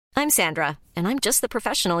I'm Sandra, and I'm just the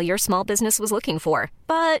professional your small business was looking for.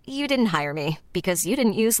 But you didn't hire me because you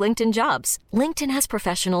didn't use LinkedIn Jobs. LinkedIn has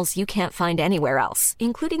professionals you can't find anywhere else,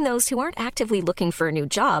 including those who aren't actively looking for a new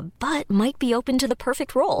job, but might be open to the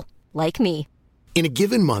perfect role, like me. In a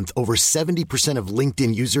given month, over 70% of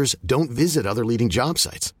LinkedIn users don't visit other leading job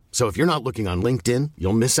sites. So if you're not looking on LinkedIn,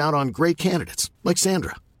 you'll miss out on great candidates like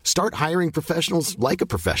Sandra. Start hiring professionals like a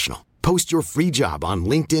professional. Post your free job on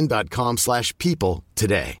linkedin.com/people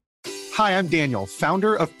today. Hi, I'm Daniel,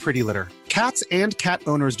 founder of Pretty Litter. Cats and cat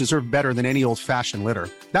owners deserve better than any old-fashioned litter.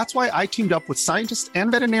 That's why I teamed up with scientists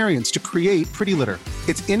and veterinarians to create Pretty Litter.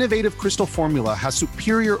 Its innovative crystal formula has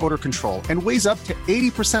superior odor control and weighs up to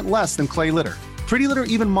 80% less than clay litter. Pretty Litter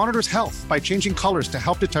even monitors health by changing colors to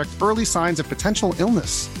help detect early signs of potential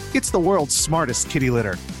illness. It's the world's smartest kitty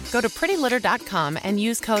litter. Go to prettylitter.com and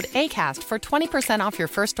use code ACAST for 20% off your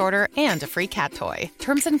first order and a free cat toy.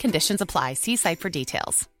 Terms and conditions apply. See site for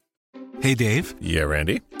details. Hey, Dave. Yeah,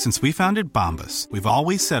 Randy? Since we founded Bombas, we've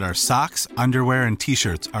always said our socks, underwear, and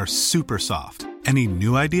T-shirts are super soft. Any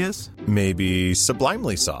new ideas? Maybe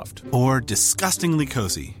sublimely soft. Or disgustingly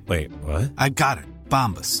cozy. Wait, what? I got it.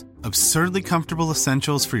 Bombas. Absurdly comfortable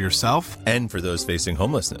essentials for yourself and for those facing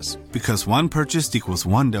homelessness. Because one purchased equals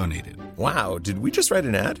one donated. Wow, did we just write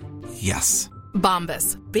an ad? Yes.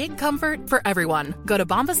 Bombas. Big comfort for everyone. Go to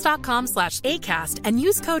bombas.com/ACAST and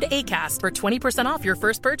use code ACAST for 20% off your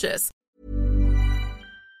first purchase.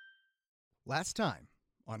 Last time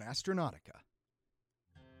on Astronautica.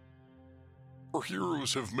 Our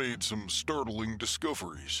heroes have made some startling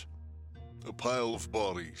discoveries. A pile of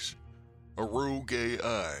bodies, a rogue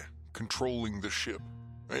AI controlling the ship,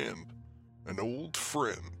 and an old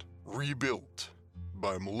friend rebuilt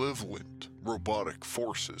by malevolent robotic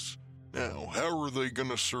forces. Now, how are they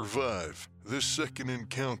gonna survive this second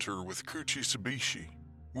encounter with Kuchishibishi?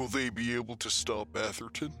 Will they be able to stop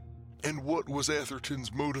Atherton? And what was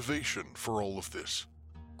Atherton's motivation for all of this?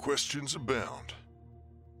 Questions abound.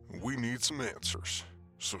 We need some answers.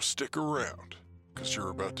 So stick around, because you're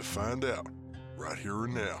about to find out right here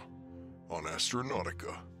and now on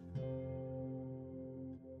Astronautica.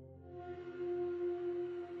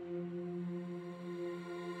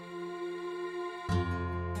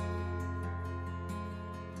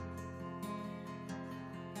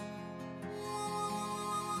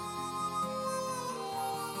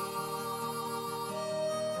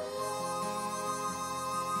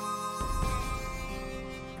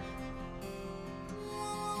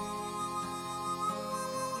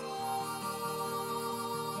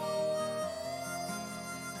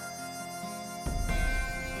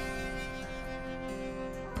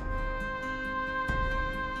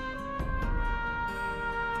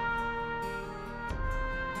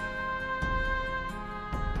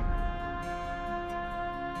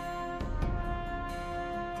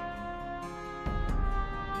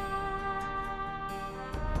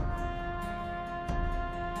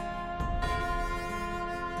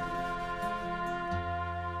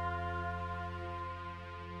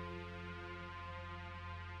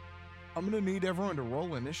 I'm gonna need everyone to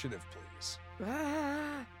roll initiative, please.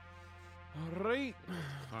 All right.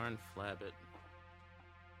 Karn Flabbit.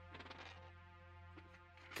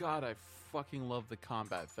 God, I fucking love the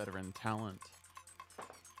combat veteran talent.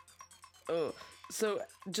 Oh, so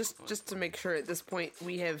just to make sure, at this point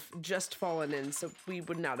we have just fallen in, so we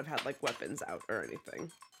would not have had like weapons out or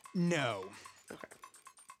anything. No. Okay.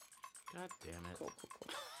 God damn it. Cool.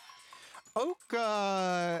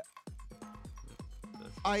 Oka.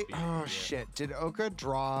 Shit. Did Oka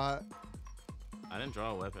draw? I didn't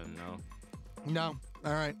draw a weapon, no. No.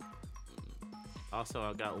 All right. Also,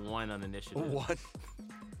 I got 1 on initiative. What?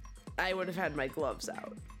 I would have had my gloves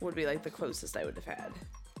out. Would be like the closest I would have had.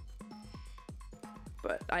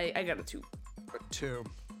 But I got a 2. A 2.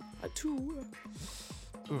 A 2.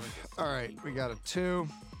 Oof. All right, we got a 2.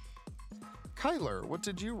 Kyler, what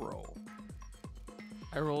did you roll?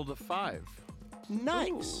 I rolled a 5.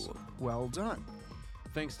 Nice. Ooh. Well done.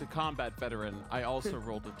 Thanks to combat veteran, I also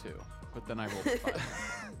rolled a 2, but then I rolled a 5.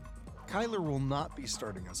 Kyler will not be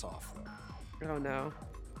starting us off, though. Oh, no.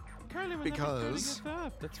 Because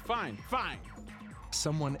that's fine.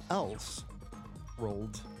 Someone else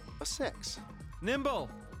rolled a 6. Nimble.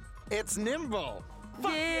 It's Nimble.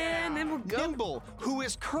 Yeah, Nimble go. Nimble, who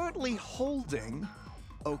is currently holding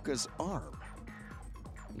Oka's arm.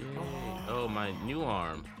 Yay. Oh, my new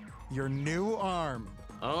arm. Your new arm.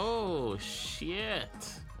 Oh,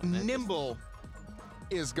 shit. Nimble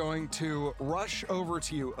is going to rush over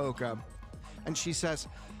to you, Oka, and she says,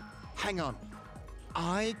 hang on.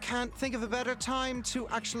 I can't think of a better time to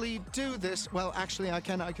actually do this. Well, actually, I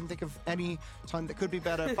can think of any time that could be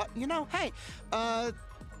better. But, hey,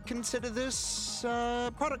 consider this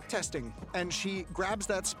product testing. And she grabs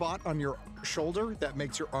that spot on your shoulder that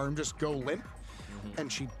makes your arm just go limp,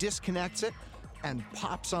 and she disconnects it and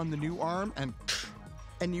pops on the new arm,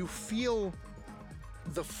 and you feel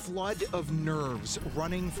the flood of nerves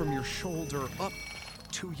running from your shoulder up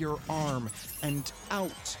to your arm and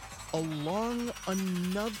out along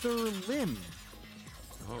another limb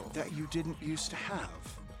that you didn't used to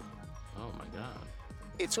have. Oh my God.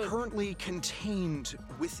 It's currently contained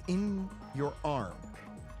within your arm,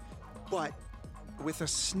 but with a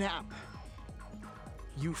snap,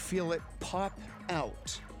 you feel it pop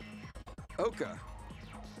out. Oka,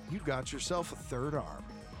 you got yourself a third arm.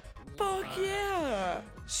 Fuck yeah!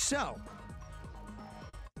 So,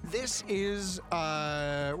 this is,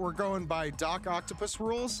 we're going by Doc Octopus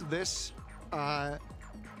rules. This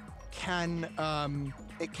can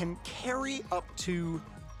carry up to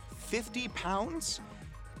 50 pounds.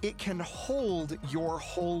 It can hold your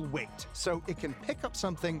whole weight. So it can pick up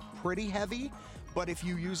something pretty heavy, but if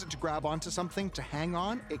you use it to grab onto something to hang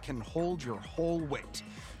on, it can hold your whole weight.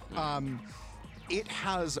 It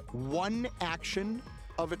has one action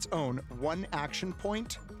of its own, one action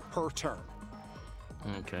point per turn.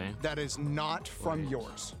 Okay. That is not from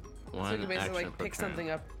yours. So you can basically like pick something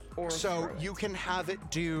up or so you can have it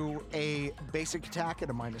do a basic attack at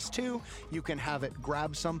a -2. You can have it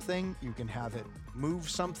grab something. You can have it move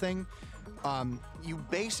something. You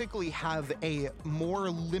basically have a more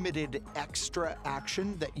limited extra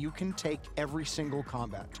action that you can take every single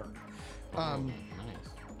combat turn. Nice.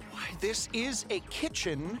 This is a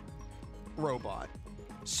kitchen robot,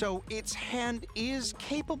 so its hand is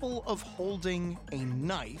capable of holding a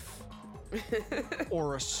knife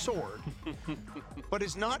or a sword, but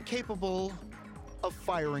is not capable of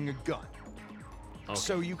firing a gun. Okay.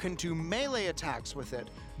 So you can do melee attacks with it,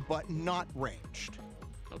 but not ranged.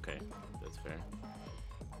 Okay, that's fair.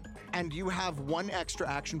 And you have one extra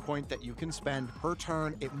action point that you can spend per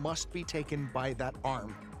turn. It must be taken by that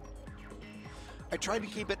arm. I tried to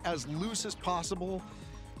keep it as loose as possible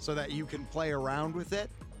so that you can play around with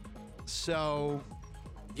it. So,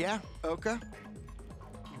 yeah, Oka,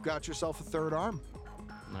 you got yourself a third arm.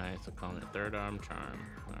 Nice, I call it third arm charm.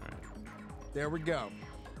 All right. There we go.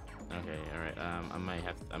 Okay, all right.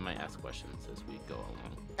 I might ask questions as we go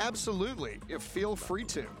along. Absolutely. Feel free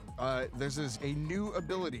to. This is a new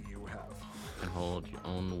ability you have. Can hold your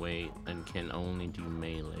own weight and can only do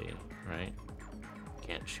melee, right?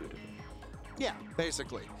 Can't shoot it. Yeah,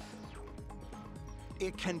 basically.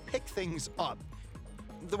 It can pick things up.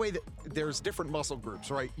 The way that there's different muscle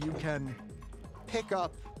groups, right? You can pick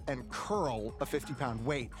up and curl a 50-pound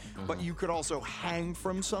weight, but you could also hang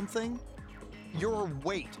from something. Your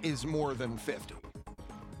weight is more than 50.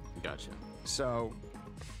 Gotcha. So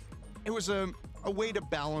it was a way to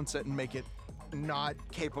balance it and make it not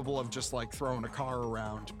capable of just like throwing a car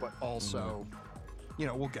around, but also,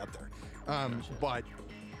 we'll get there. But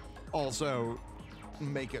also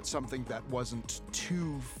make it something that wasn't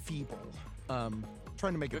too feeble.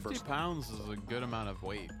 Trying to make it 50 pounds is a good amount of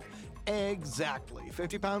weight. Exactly.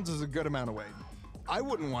 50 pounds is a good amount of weight. I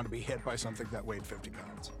wouldn't want to be hit by something that weighed 50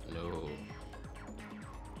 pounds. No.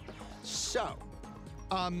 So,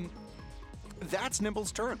 that's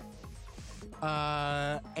Nimble's turn.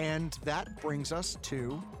 And that brings us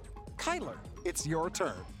to Kyler. It's your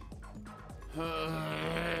turn.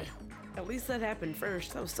 At least that happened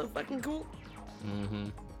first. That was so fucking cool. Mm-hmm.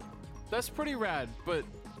 That's pretty rad, but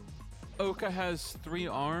Oka has 3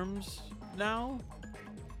 arms now?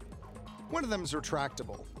 One of them's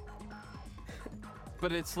retractable.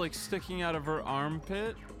 But it's like sticking out of her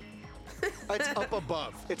armpit? It's up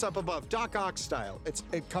above. It's up above. Doc Ock style.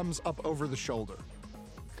 It comes up over the shoulder.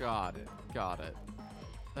 Got it.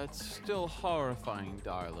 That's still horrifying,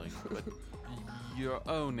 darling, but you're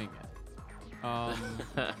owning it. I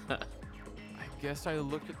guess I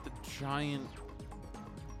look at the giant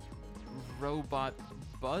robot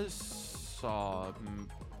buzzsaw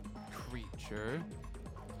creature.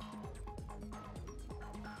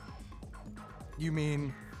 You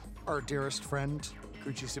mean our dearest friend,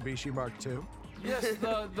 Kuchishibishi Mark II? Yes,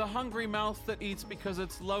 the hungry mouth that eats because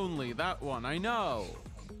it's lonely. That one, I know.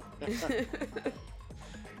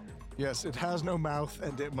 Yes, it has no mouth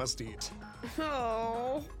and it must eat.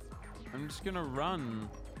 Oh. I'm just gonna run.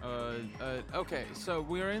 Okay, so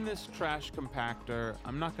we're in this trash compactor.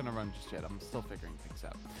 I'm not gonna run just yet. I'm still figuring things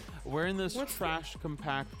out. We're in this trash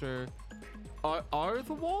compactor. Are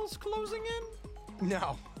the walls closing in?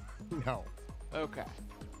 No. Okay.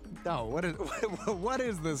 No, what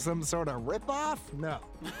is this? Some sort of ripoff? No.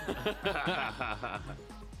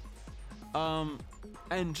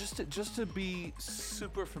 And just to be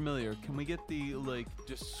super familiar, can we get the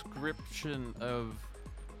description of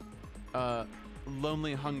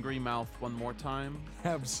Lonely Hungry Mouth one more time?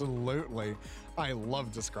 Absolutely. I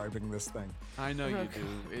love describing this thing. I know you do.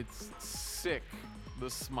 It's sick, the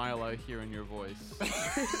smile I hear in your voice.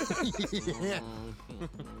 Yeah.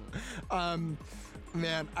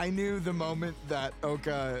 Man, I knew the moment that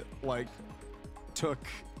Oka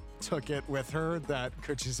took it with her that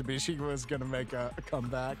Kuchisabishi was gonna make a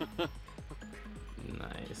comeback.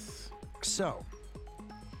 Nice. So,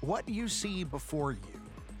 what you see before you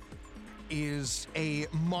is a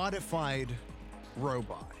modified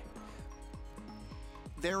robot.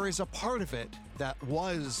 There is a part of it that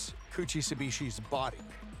was Kuchisabishi's body,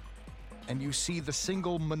 and you see the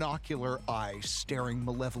single monocular eye staring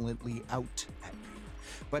malevolently out at you.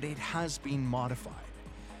 But it has been modified.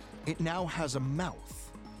 It now has a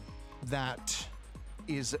mouth that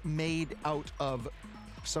is made out of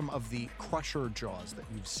some of the crusher jaws that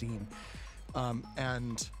you've seen,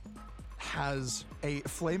 and has a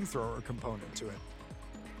flamethrower component to it.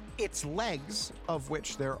 Its legs, of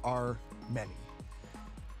which there are many,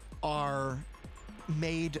 are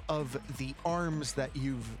made of the arms that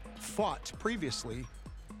you've fought previously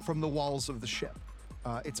from the walls of the ship.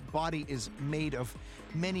 Its body is made of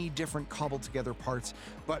many different cobbled together parts,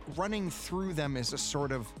 but running through them is a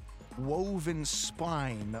sort of woven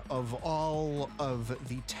spine of all of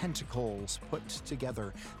the tentacles put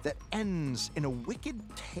together that ends in a wicked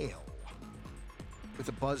tail with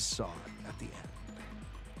a buzzsaw at the end.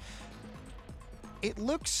 It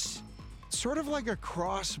looks sort of like a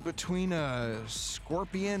cross between a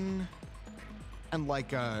scorpion and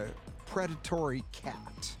like a predatory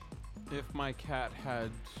cat. If my cat had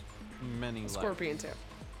many legs. Scorpion tail.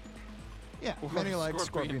 Yeah, many legs,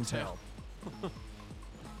 scorpion tail.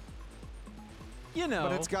 You know.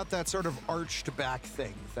 But it's got that sort of arched back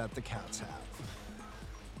thing that the cats have.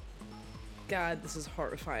 God, this is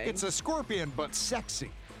horrifying. It's a scorpion, but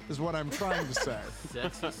sexy, is what I'm trying to say.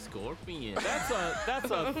 Sexy scorpion.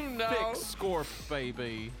 That's a thick scorp,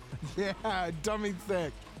 baby. Yeah, dummy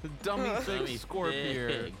thick. Dummy thick scorpion.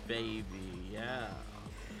 Thick, baby, yeah.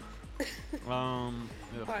 I'm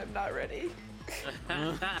not ready.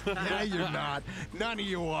 Yeah, you're not. None of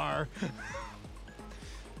you are.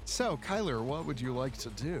 So, Kyler, what would you like to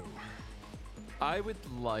do? I would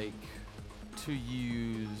like to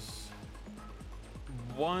use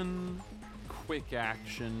one quick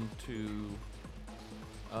action to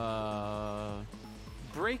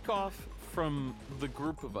break off from the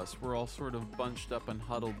group of us. We're all sort of bunched up and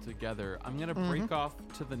huddled together. I'm going to break off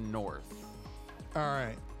to the north. All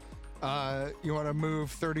right. You want to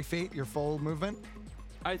move 30 feet, your full movement?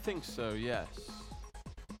 I think so, yes.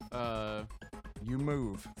 You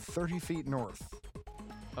move 30 feet north.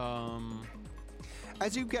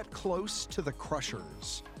 As you get close to the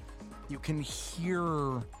crushers, you can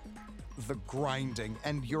hear the grinding,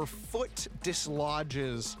 and your foot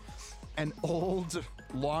dislodges an old,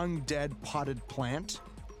 long-dead potted plant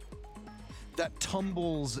that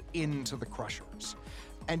tumbles into the crushers.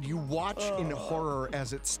 And you watch in horror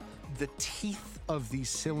as the teeth of these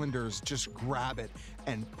cylinders just grab it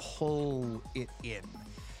and pull it in.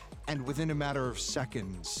 And within a matter of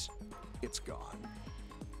seconds, it's gone.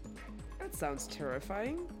 That sounds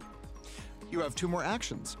terrifying. You have 2 more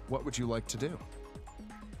actions. What would you like to do?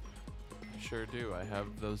 I sure do. I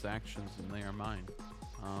have those actions and they are mine.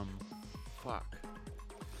 Fuck.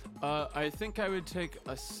 I think I would take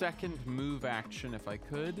a second move action if I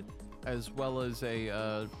could, as well as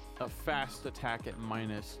a fast attack at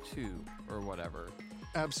 -2 or whatever.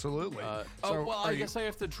 Absolutely. I guess I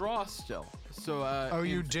have to draw still. So.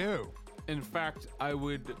 You do? In fact, I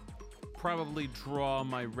would probably draw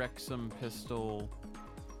my Rexum pistol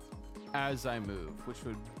as I move, which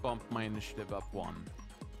would bump my initiative up 1.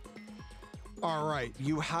 All right.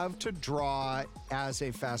 You have to draw as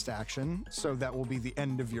a fast action, so that will be the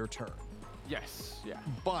end of your turn. Yes, yeah.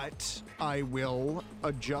 But I will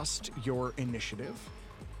adjust your initiative,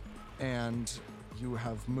 and you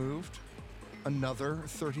have moved another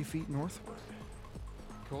 30 feet northward.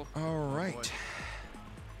 Cool. All right.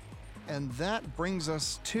 And that brings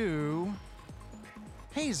us to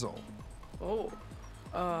Hazel. Oh.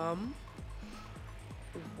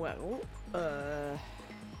 Well,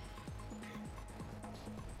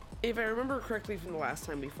 if I remember correctly from the last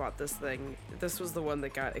time we fought this thing, this was the one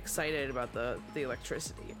that got excited about the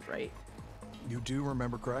electricity, right? You do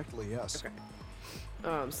remember correctly, yes. Okay.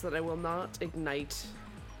 So that I will not ignite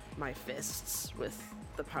my fists with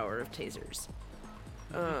the power of tasers.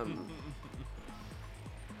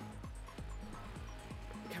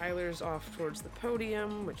 Kyler's off towards the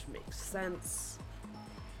podium, which makes sense.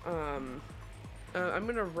 I'm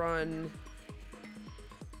gonna run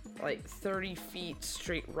like 30 feet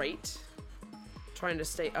straight right, trying to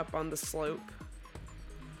stay up on the slope.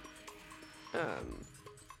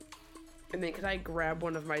 And then could I grab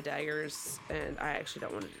one of my daggers? And I actually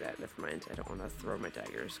don't want to do that. Never mind. I don't want to throw my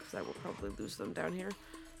daggers because I will probably lose them down here.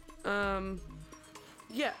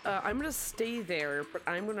 Yeah, I'm gonna stay there, but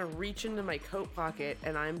I'm gonna reach into my coat pocket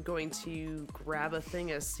and I'm going to grab a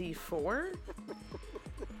thing of C4.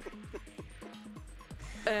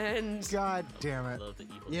 And God damn it.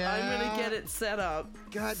 Yeah. I'm gonna get it set up.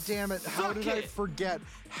 God damn it. How did I forget?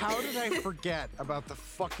 How did I forget about the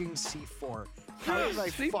fucking C4? How did I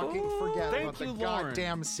fucking forget about the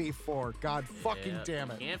goddamn C4? God fucking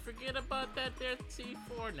damn it. Can't forget about that there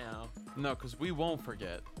C4 now. No, because we won't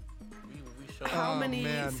forget. We show How many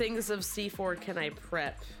things of C4 can I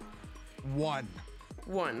prep? One.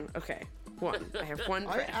 Okay. One. I have one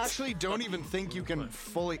I prepped. actually don't even think you can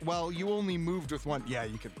fully... Well, you only moved with one. Yeah,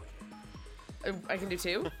 you can... I can do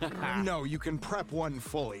two? No, you can prep one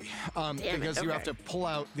fully. Because you have to pull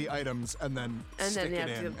out the items and then stick it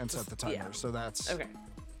in and set the timer. Yeah. So that's... Okay.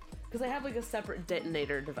 Because I have like a separate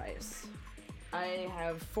detonator device. I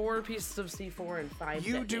have 4 pieces of C4 and 5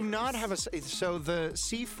 You do not have a... So the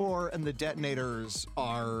C4 and the detonators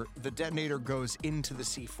are... The detonator goes into the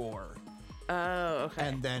C4. Oh, okay.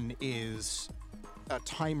 And then a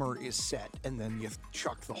timer is set, and then you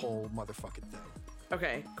chuck the whole motherfucking thing.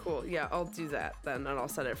 Okay, cool. Yeah, I'll do that then, and I'll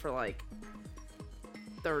set it for like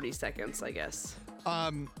 30 seconds, I guess.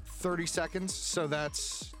 30 seconds, so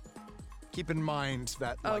that's... Keep in mind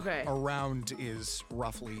that a round is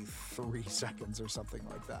roughly 3 seconds or something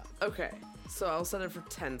like that. Okay, so I'll set it for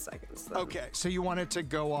 10 seconds then. Okay, so you want it to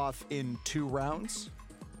go off in 2 rounds?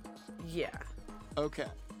 Yeah. Okay.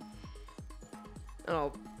 And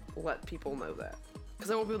I'll let people know that.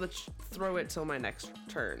 Because I won't be able to throw it till my next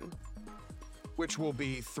turn. Which will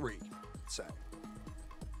be 3, say.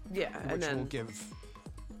 Yeah, Which and then... will give...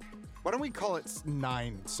 Why don't we call it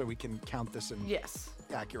 9 so we can count this in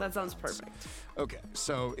accurate that sounds rounds. perfect. Okay,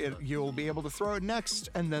 so you'll be able to throw it next,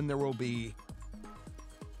 and then there will be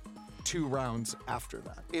 2 rounds after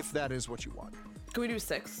that, if that is what you want. Can we do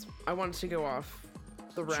 6? I want it to go off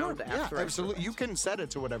the round Sure, after. yeah, absolutely. You can set it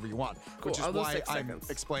to whatever you want, Cool, which is I'll do why 6 I'm seconds.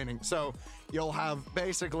 explaining. So you'll have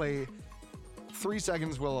basically 3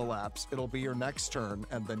 seconds will elapse. It'll be your next turn,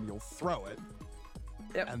 and then you'll throw it.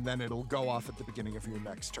 Yep. And then it'll go off at the beginning of your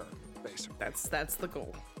next turn, basically. That's the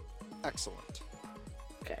goal. Excellent.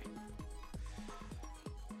 Okay.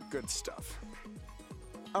 Good stuff.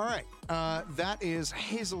 All right, that is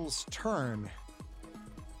Hazel's turn.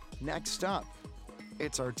 Next up,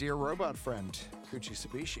 it's our dear robot friend, Kuchi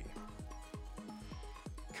Sabishi.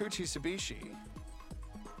 Kuchi Sabishi.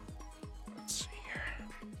 Let's see here.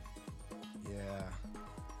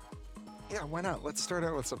 Yeah, why not? Let's start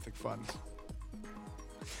out with something fun.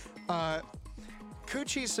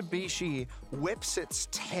 Kuchi Sabishi whips its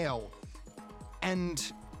tail,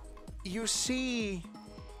 and you see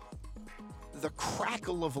the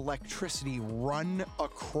crackle of electricity run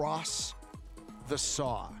across the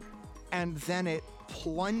saw, and then it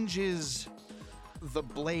plunges the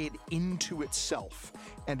blade into itself,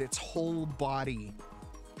 and its whole body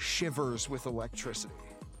shivers with electricity.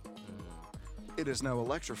 It is now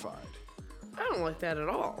electrified. I don't like that at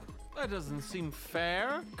all. That doesn't seem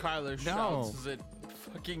fair. Kyler shouts as it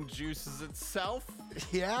fucking juices itself.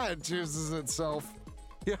 Yeah, it juices itself.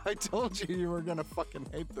 Yeah, I told you were gonna fucking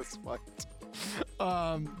hate this fight.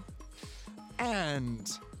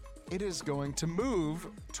 And it is going to move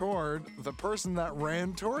toward the person that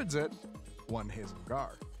ran towards it, one Hazel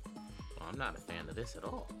Gar. Well, I'm not a fan of this at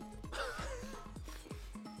all.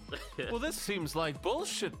 Well, this seems like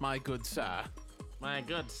bullshit, my good sir. My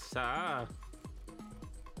good sir.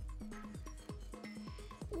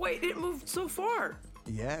 Wait, it moved so far.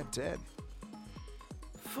 Yeah, it did.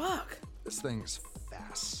 Fuck. This thing's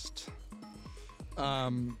fast. I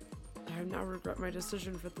now regret my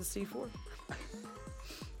decision for the C4.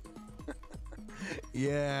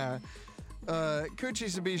 Yeah. Kuchi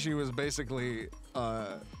Sabishi was basically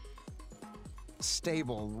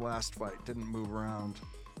stable the last fight, didn't move around.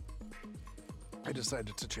 I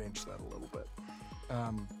decided to change that a little bit.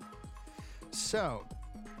 All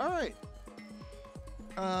right.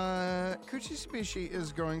 Kuchi Sabishi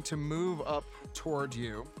is going to move up toward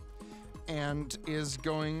you and is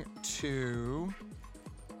going to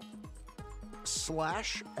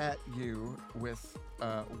slash at you with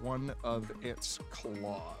one of its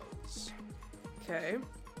claws. Okay.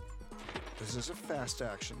 This is a fast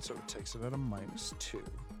action, so it takes it at a -2,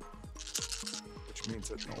 which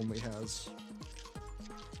means it only has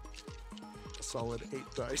a solid 8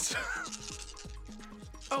 dice.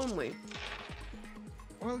 Only.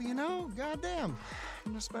 Well, goddamn.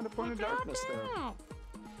 I'm gonna spend a point of darkness there.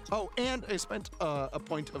 Oh, and I spent a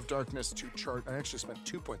point of darkness to charge. I actually spent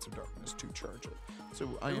 2 points of darkness to charge it.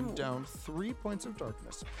 So I am down 3 points of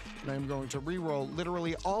darkness. And I am going to re-roll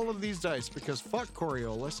literally all of these dice because fuck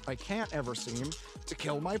Coriolis. I can't ever seem to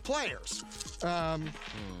kill my players.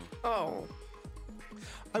 Oh.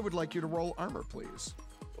 I would like you to roll armor, please.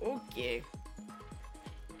 Okay.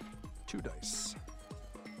 2 dice.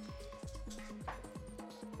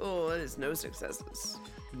 Oh, that is no successes.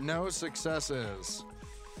 No successes.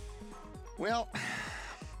 Well,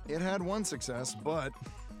 it had 1 success, but,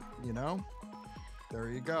 there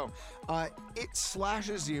you go. It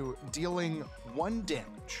slashes you, dealing 1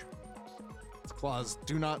 damage. Its claws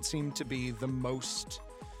do not seem to be the most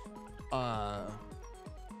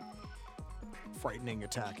frightening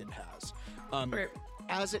attack it has. Okay.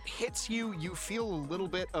 As it hits you, you feel a little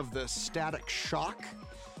bit of the static shock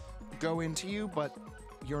go into you, but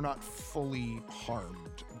you're not fully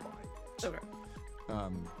harmed by it. Okay.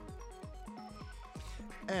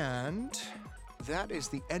 And that is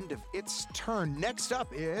the end of its turn. Next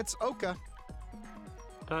up, it's Oka.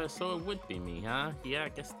 So it would be me, huh? Yeah, I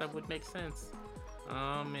guess that would make sense.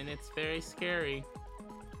 And it's very scary.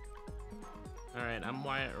 All right, I'm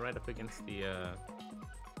right up against the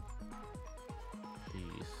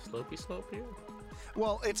slopey slope here.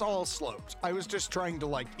 Well, it's all sloped. I was just trying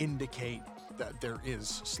to indicate that there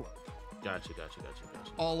is slope. Gotcha.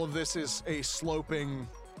 All of this is a sloping,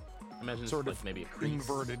 imagine sort of maybe a crease.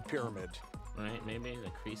 Inverted pyramid. Right, maybe the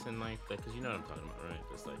crease in because you know what I'm talking about, right?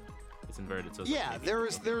 Just it's inverted. So yeah,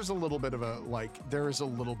 there's a little bit of an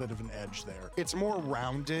edge there. It's more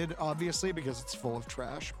rounded, obviously, because it's full of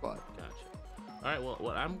trash. But gotcha. All right. Well,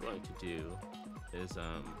 what I'm going to do is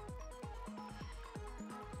I'm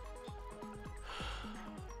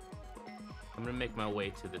gonna make my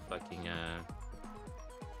way to the fucking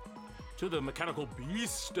to the mechanical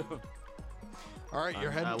beast. All right,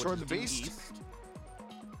 you're heading toward the beast. East.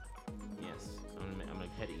 Yes, I'm gonna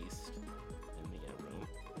head east in the room.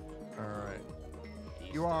 All right.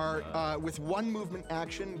 East you are with 1 movement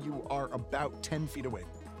action. You are about 10 feet away.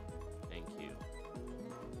 Thank you.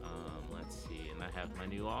 Let's see, and I have my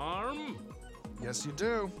new arm. Yes, you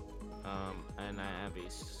do. And I have a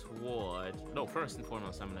sword. No, first and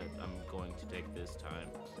foremost, I'm going to take this time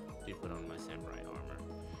to put on my samurai armor.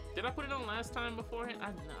 Did I put it on last time beforehand?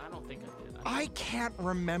 I don't think I did. I can't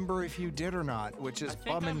remember if you did or not, which is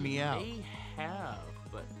bumming me out. I may have,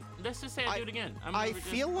 but let's just say I do it again. I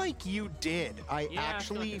feel like you did. I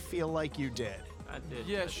actually feel like you did. I did.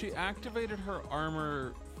 Yeah, she activated her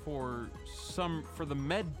armor for the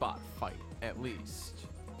Medbot fight, at least.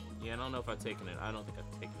 Yeah, I don't know if I've taken it. I don't think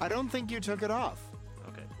I've taken it. I don't think you took it off.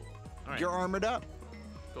 Okay, cool. All right. You're armored up.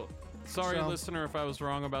 Cool. Sorry, listener, if I was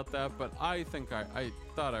wrong about that, but I think I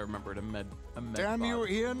thought I remembered a med. Damn you,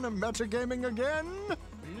 Ian! Metagaming again.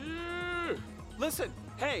 Yeah. Listen,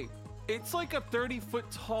 hey, it's like a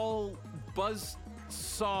 30-foot tall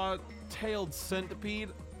buzz-saw-tailed centipede.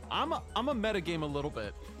 I'm a metagame a little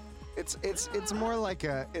bit. It's more like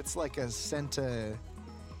a centa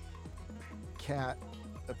cat.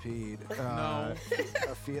 No.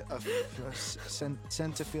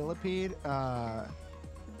 Centiphelipede.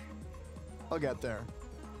 I'll get there.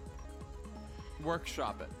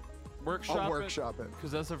 Workshop it. I'll workshop it.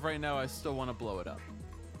 Because as of right now, I still want to blow it up.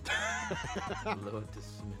 Blow it to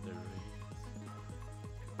smithereens.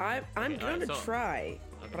 I'm gonna try,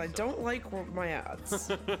 but I don't like my odds.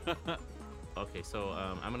 Okay, so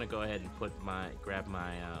I'm gonna go ahead and grab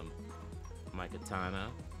my my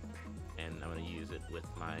katana, and I'm gonna use it with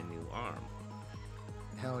my new arm.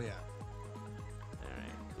 Hell yeah! All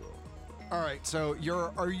right, cool. All right, so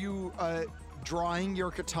are you drawing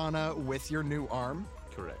your katana with your new arm?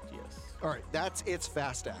 Correct. Yes. All right, that's its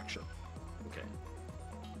fast action. Okay.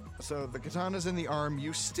 So the katana's in the arm.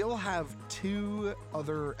 You still have 2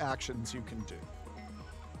 other actions you can do.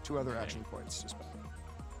 2 other action points to spend.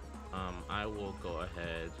 I will go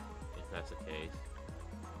ahead if that's the case.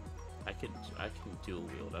 I can dual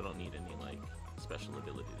wield. I don't need any special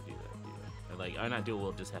ability to do that. I not dual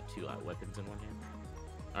wield, just have 2 weapons in one hand,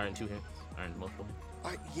 or in 2 hands, or in multiple hands.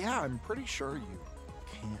 Yeah, I'm pretty sure you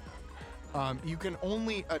can. You can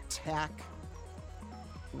only attack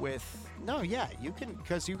with you can,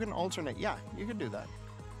 because you can alternate. Yeah, you can do that.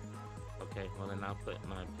 Okay, well then I'll put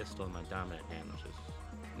my pistol in my dominant hand, which is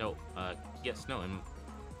and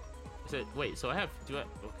is it so I have okay.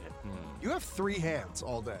 You have 3 hands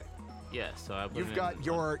all day. Yeah, so you've got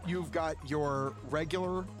your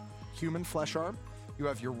regular human flesh arm, you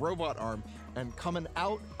have your robot arm, and coming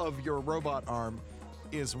out of your robot arm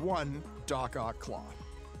is one Doc Ock claw.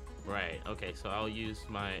 Right. Okay. So I'll use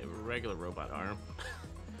my regular robot arm,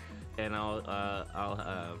 and I'll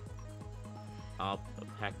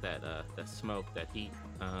pack that smoke, that heat,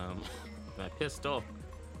 my pistol.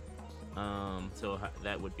 So would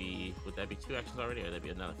that be 2 actions already, or that'd be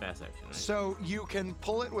another fast action? Right? So you can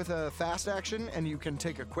pull it with a fast action, and you can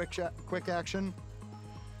take a quick action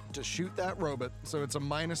to shoot that robot. So it's a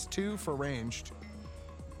 -2 for ranged.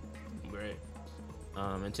 Great.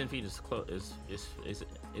 And 10 feet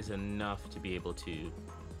is enough to be able to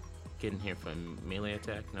get in here from melee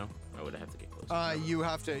attack. No, or would I have to get close? You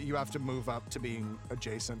have to move up to being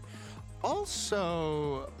adjacent.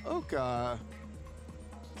 Also, Oka.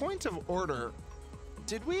 Point of order,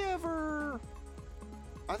 did we ever...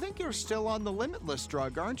 I think you're still on the limitless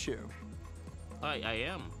drug, aren't you? I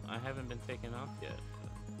am. I haven't been taken off yet.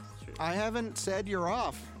 That's true. I haven't said you're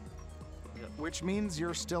off, which means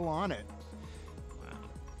you're still on it. Wow.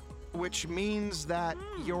 Which means that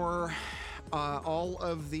your all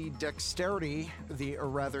of the dexterity,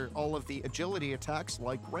 all of the agility attacks,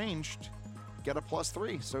 like ranged, get a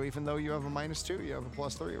 +3. So even though you have a -2, you have a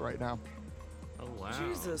 +3 right now. Oh wow!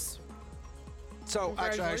 Jesus. So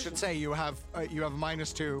actually, I should say you have a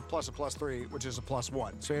 -2 plus a +3, which is a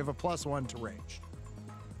 +1. So you have a +1 to ranged.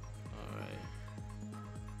 All right.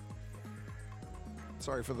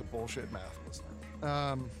 Sorry for the bullshit math, listener.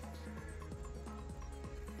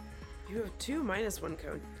 You have 2 -1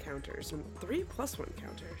 counters and 3 +1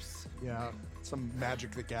 counters. Yeah, some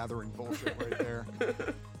Magic the Gathering bullshit right there.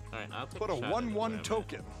 All right, I'll take Put a 1/1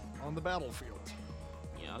 token it. on the battlefield.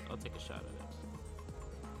 Yeah, I'll take a shot at it.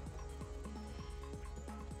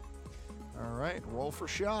 All right, roll for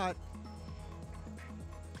shot.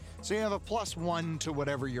 So you have a +1 to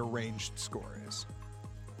whatever your ranged score is.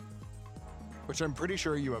 Which I'm pretty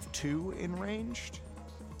sure you have 2 in ranged.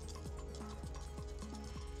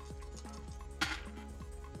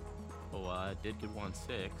 Oh, I did get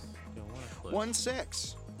 1/6.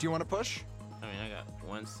 1/6. Do you want to push? I mean, I got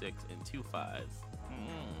 1/6 and 2 5s.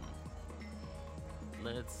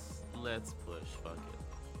 Let's push. Fuck it.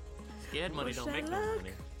 Scared money don't make no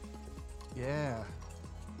money. Yeah.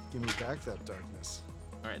 Give me back that darkness.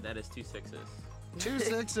 All right, that is 2 6s. 2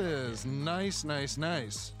 6s. Nice, nice,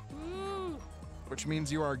 nice. Which means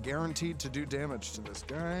you are guaranteed to do damage to this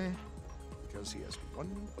guy because he has 1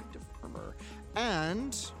 point of armor.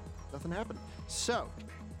 And nothing happened. So,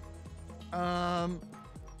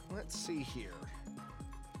 let's see here.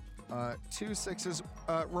 2 6s.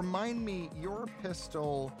 Remind me, your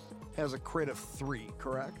pistol has a crit of 3,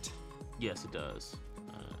 correct? Yes, it does.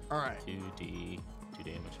 All right. 2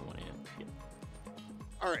 damage and 1 hit. Yep.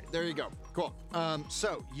 All right, there you go. Cool.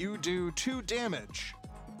 So you do 2 damage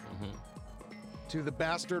to the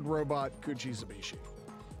bastard robot Kuchizabishi.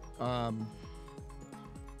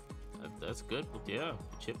 That's good. Yeah,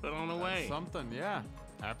 chip it on the way. Something, yeah.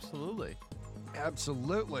 Absolutely.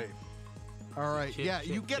 Absolutely. All right.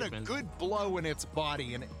 You get a good blow in its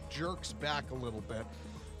body, and it jerks back a little bit.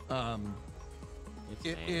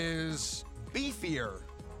 It is beefier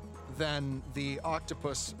than the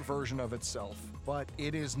octopus version of itself, but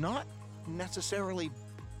it is not necessarily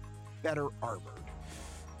better armored.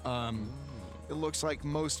 It looks like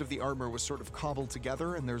most of the armor was sort of cobbled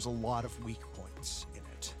together, and there's a lot of weak points in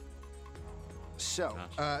it. So,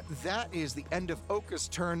 that is the end of Oka's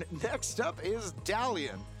turn. Next up is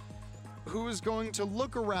Dalian, who is going to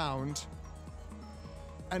look around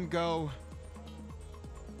and go,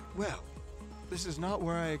 well, this is not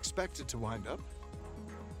where I expected to wind up.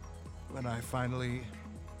 When I finally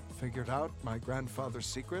figured out my grandfather's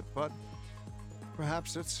secret, but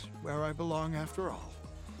perhaps it's where I belong after all.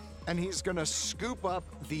 And he's gonna scoop up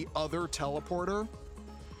the other teleporter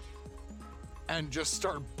and just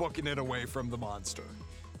start booking it away from the monster.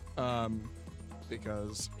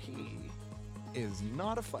 Because he is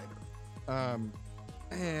not a fighter.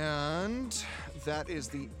 And that is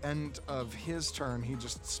the end of his turn. He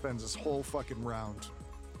just spends his whole fucking round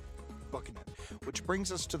booking it. Which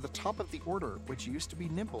brings us to the top of the order, which used to be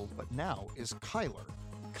Nimble, but now is Kyler.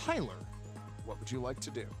 Kyler, what would you like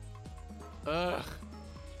to do?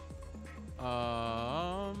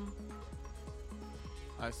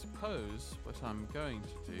 I suppose what I'm going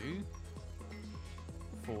to do,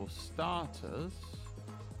 for starters,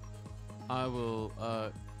 I will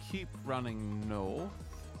keep running north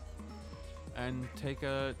and take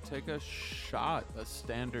a shot, a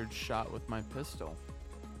standard shot with my pistol.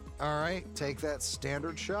 All right, take that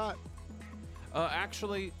standard shot.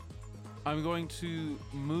 Actually, I'm going to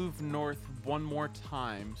move north one more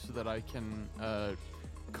time so that I can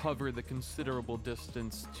cover the considerable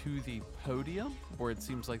distance to the podium, where it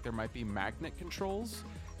seems like there might be magnet controls,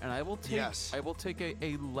 and I will take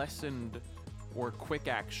a lessened or quick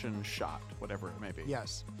action shot, whatever it may be.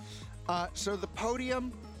 Yes. So the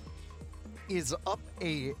podium is up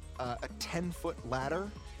a 10-foot ladder.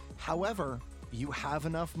 However, you have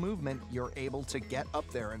enough movement, you're able to get up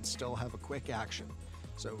there and still have a quick action.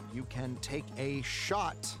 So you can take a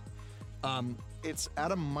shot. It's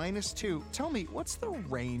at a -2. Tell me, what's the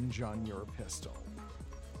range on your pistol?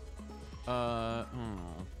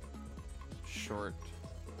 Short.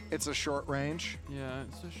 It's a short range? Yeah,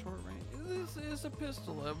 it's a short range. This is a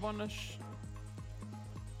pistol. I want to...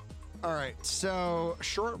 All right, so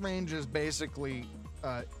short range is basically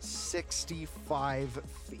 65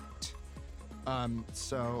 feet.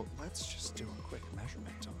 So let's just do a quick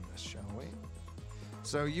measurement on this, shall we?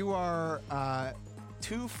 So you are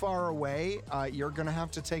too far away. You're gonna have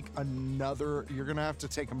to take a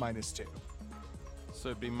 -2. So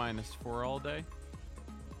it'd be -4 all day?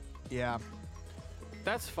 Yeah.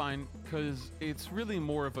 That's fine, because it's really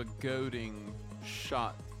more of a goading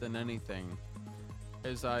shot than anything.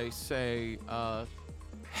 As I say,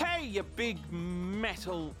 hey, you big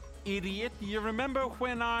metal idiot, you remember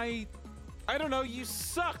when I don't know, you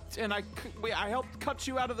sucked, and I helped cut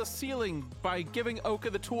you out of the ceiling by giving Oka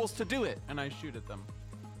the tools to do it, and I shoot at them.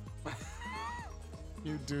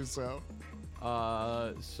 You do so.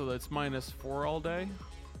 So that's -4 all day?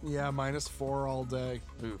 Yeah, -4 all day.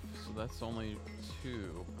 Oof, so that's only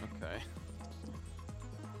 2, okay.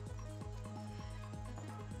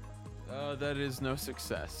 That is no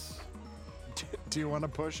success. Do you want to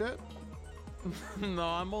push it? No,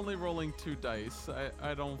 I'm only rolling 2 dice.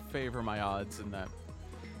 I don't favor my odds in that.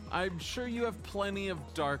 I'm sure you have plenty of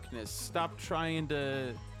darkness. Stop trying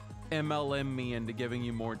to MLM me into giving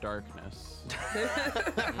you more darkness.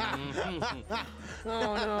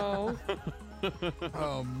 Oh, no.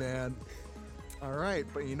 Oh, man. All right,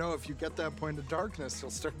 but you know, if you get that point of darkness,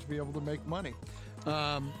 you'll start to be able to make money.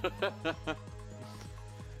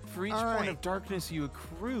 For each point of darkness you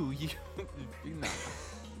accrue, you know.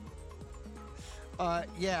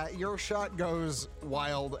 Yeah, your shot goes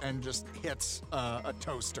wild and just hits a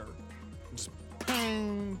toaster. Just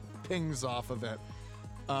pings off of it.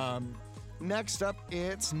 Next up,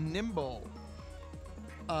 it's Nimble.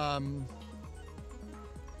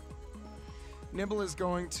 Nimble is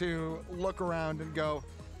going to look around and go,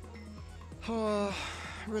 oh,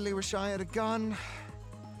 I really wish I had a gun.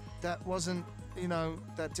 That wasn't,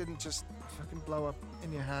 that didn't just fucking blow up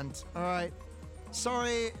in your hand. All right.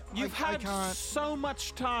 Sorry, You've I had can't. so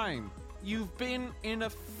much time. You've been in a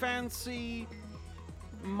fancy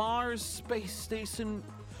Mars space station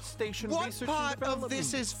What research part and development. of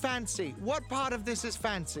this is fancy? What part of this is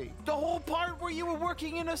fancy? The whole part where you were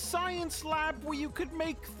working in a science lab where you could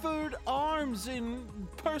make third arms in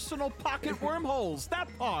personal pocket wormholes. That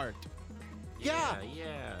part. Yeah,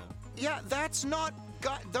 that's not...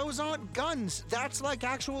 those aren't guns. That's like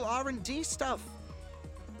actual R&D stuff.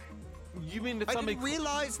 You mean to I tell me... didn't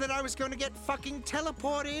realize that I was going to get fucking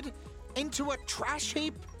teleported into a trash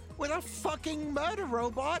heap with a fucking murder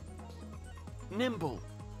robot. Nimble,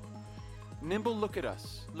 look at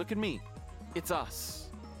us. Look at me. It's us.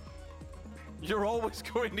 You're always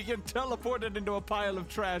going to get teleported into a pile of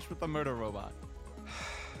trash with a murder robot.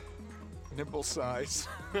 Nimble sighs.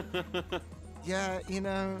 Yeah,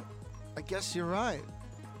 I guess you're right.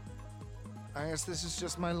 I guess this is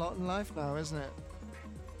just my lot in life now, isn't it?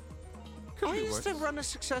 I used to run a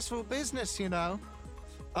successful business, and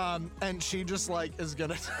she just is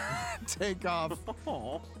gonna take off.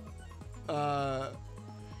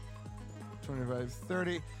 25,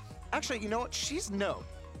 30. Actually, you know what?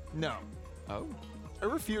 No. Oh. I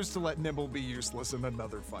refuse to let Nimble be useless in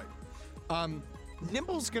another fight.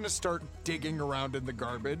 Nimble's gonna start digging around in the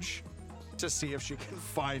garbage to see if she can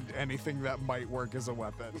find anything that might work as a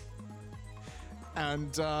weapon.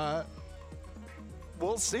 And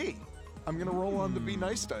we'll see. I'm gonna roll on the Be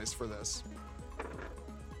Nice dice for this.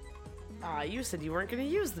 You said you weren't gonna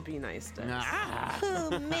use the Be Nice dice.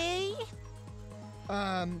 Who, me?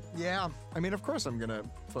 Yeah. I mean, of course I'm gonna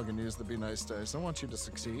fucking use the Be Nice dice. I want you to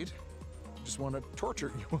succeed. I just want to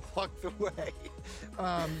torture you along the way.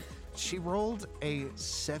 She rolled a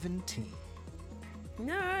 17.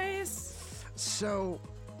 Nice. So,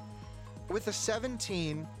 with a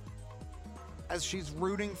 17, as she's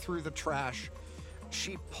rooting through the trash,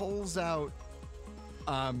 she pulls out,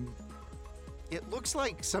 it looks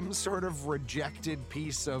like some sort of rejected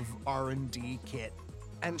piece of R&D kit.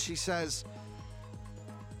 And she says,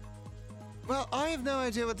 well, I have no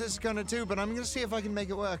idea what this is going to do, but I'm going to see if I can make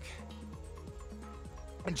it work.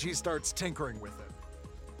 And she starts tinkering with it.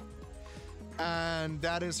 And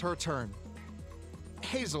that is her turn.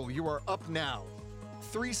 Hazel, you are up now.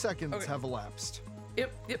 3 seconds have elapsed.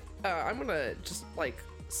 Yep. I'm gonna just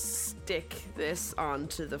stick this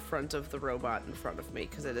onto the front of the robot in front of me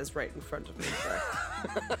because it is right in front of me.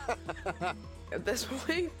 At this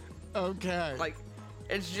point, okay,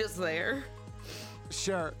 it's just there.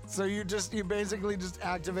 Sure. So you basically just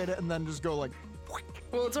activate it and then just go like.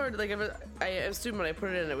 Well, it's already I assume when I put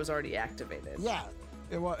it in, it was already activated. Yeah,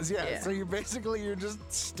 it was. Yeah. So you're just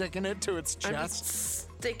sticking it to its chest. I'm just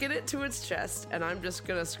sticking it to its chest, and I'm just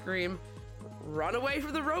gonna scream, "Run away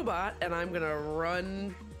from the robot!" And I'm gonna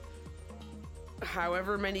run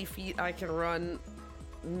however many feet I can run,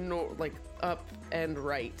 up and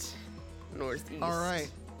right, northeast. All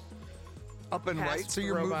right. Up and right, so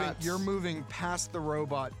you're moving past the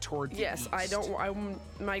robot toward the east.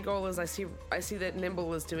 My goal is I see that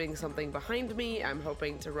Nimble is doing something behind me. I'm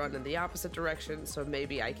hoping to run in the opposite direction, so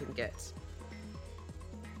maybe I can get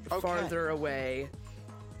farther away.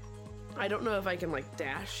 I don't know if I can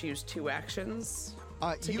dash, use 2 actions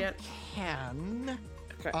to get. You can.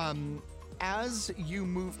 Okay. As you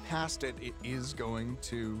move past it, it is going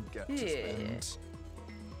to get to spend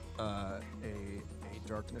a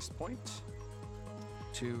darkness point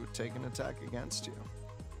to take an attack against you.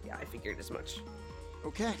 Yeah, I figured as much.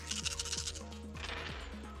 Okay.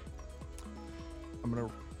 I'm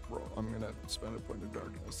gonna spend a point of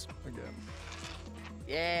darkness again.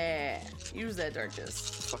 Yeah, use that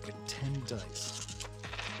darkness. Fucking 10 dice.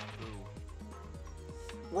 Ooh.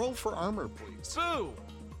 Roll for armor, please. Boo!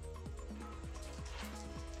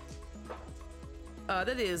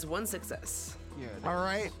 That is 1 success. Yeah. All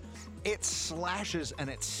right. It slashes and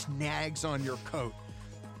it snags on your coat,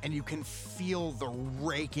 and you can feel the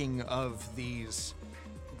raking of these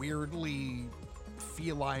weirdly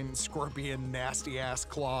feline, scorpion, nasty-ass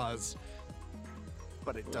claws,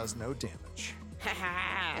 but it does no damage.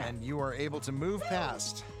 And you are able to move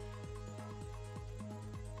past.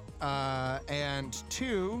 And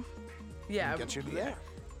 2 get you to there.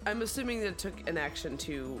 I'm assuming that it took an action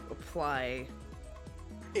to apply.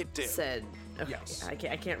 It did. Said. Okay, yes. I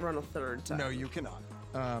can't run a third time. No, you cannot.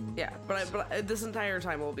 But this entire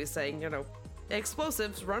time we'll be saying,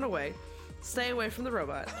 explosives, run away, stay away from the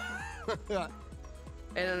robot.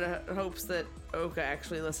 And in hopes that Oka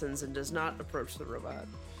actually listens and does not approach the robot.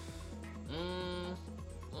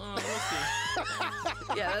 Well, we'll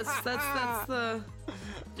see. Yeah, that's the.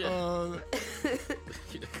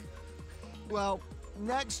 Well,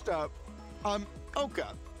 next up,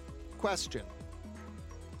 Oka, question.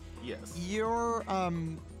 Yes.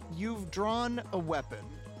 You've drawn a weapon.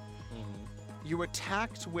 Mm-hmm. You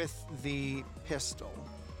attacked with the pistol.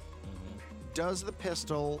 Mm-hmm. Does the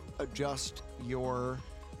pistol adjust your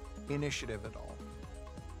initiative at all?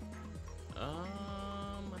 I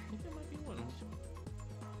think it might be 1.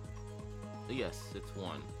 Yes, it's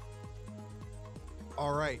 1.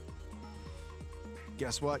 All right.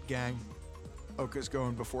 Guess what, gang? Oka's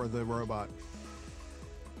going before the robot.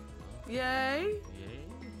 Yay!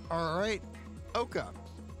 All right, Oka.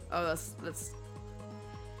 Oh, that's.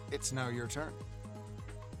 It's now your turn.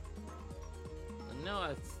 No,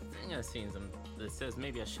 I think I've seen some that says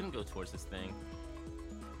maybe I shouldn't go towards this thing.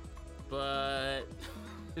 But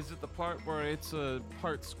is it the part where it's a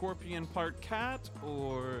part scorpion, part cat,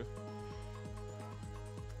 or?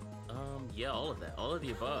 Yeah, all of that, all of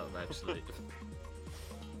the above, actually.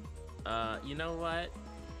 You know what?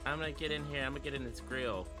 I'm gonna get in here. I'm gonna get in its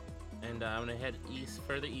grill. And I'm gonna head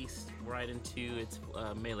further east, right into its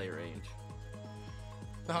melee range.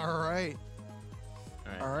 All right.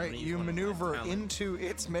 All right. You maneuver into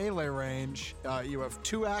its melee range. You have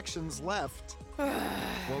 2 actions left.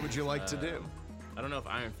 What would you like to do? I don't know if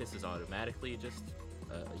Iron Fist is automatically just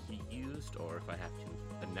used, or if I have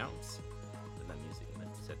to announce that I'm using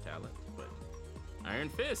that set talent. But Iron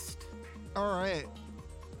Fist. All right.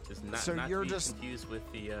 Just not to be confused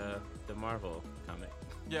with the Marvel comic.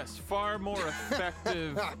 Yes, far more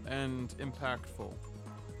effective and impactful.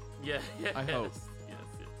 Yeah, I hope. Yes.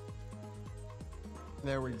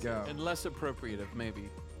 There we go. And less appropriative, maybe?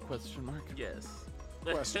 Question mark. Yes.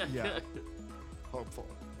 Question. Yeah. Hopeful.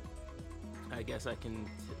 I guess I can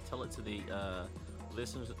tell it to the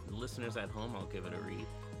listeners at home. I'll give it a read.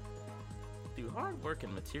 Through hard work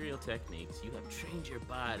and material techniques, you have trained your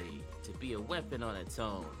body to be a weapon on its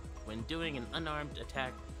own. When doing an unarmed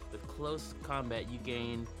attack with close combat, you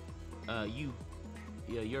gain,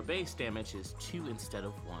 your base damage is 2 instead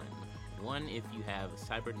of 1. 1 if you have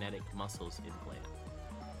cybernetic muscles implant.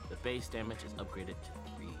 The base damage is upgraded to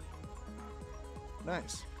 3.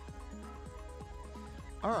 Nice.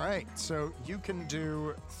 All right, so you can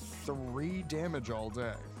do 3 damage all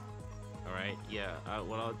day. All right. Yeah.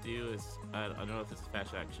 What I'll do is I don't know if it's a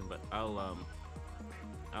fast action, but I'll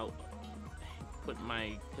put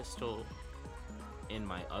my pistol in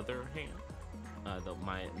my other hand,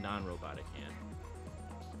 my non-robotic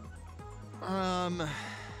hand.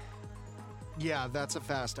 Yeah, that's a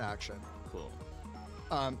fast action. Cool.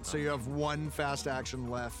 So you have one fast action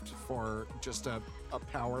left for just a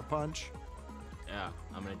power punch. Yeah,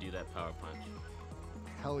 I'm gonna do that power punch.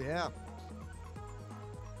 Hell yeah.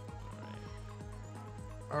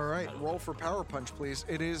 All right, roll for power punch, please.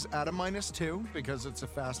 It is at a -2 because it's a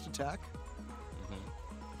fast attack.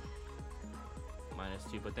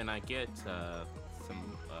 -2, but then I get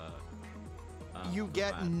some. You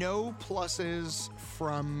get no pluses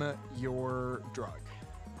from your drug.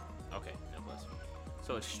 Okay, no plus.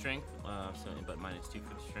 So it's strength, but -2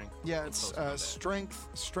 for the strength. Yeah, it's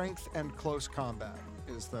strength, and close combat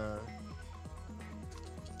is the.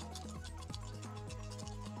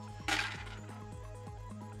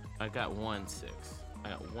 I got 1/6. I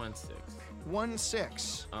got 1/6.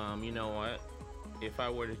 1/6. You know what? If I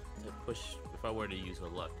were to use a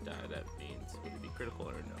luck die, that means would it be critical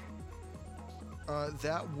or no?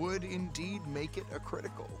 That would indeed make it a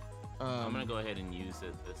critical. I'm gonna go ahead and use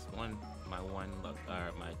it. My 1 luck,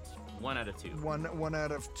 or my 1 out of 2. One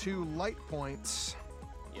out of 2 light points.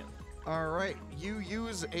 Yeah. All right, you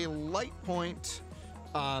use a light point,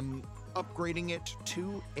 upgrading it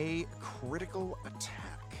to a critical attack.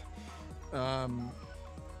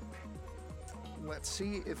 Let's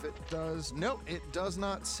see if it does. Nope, it does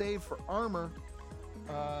not save for armor.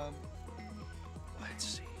 Let's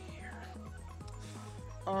see here.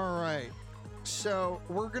 All right, so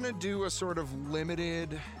we're gonna do a sort of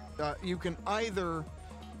limited. You can either.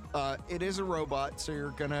 It is a robot, so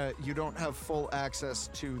you don't have full access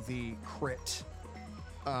to the crit.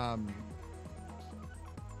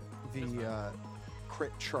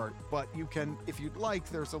 Crit chart, but you can, if you'd like,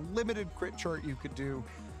 there's a limited crit chart you could do,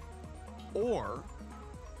 or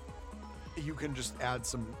you can just add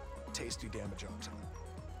some tasty damage onto it.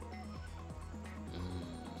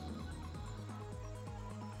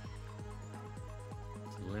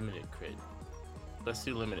 Limited crit. Let's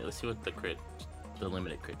do limited. Let's see what the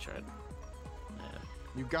limited crit chart. Yeah.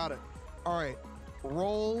 You got it. All right,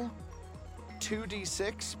 roll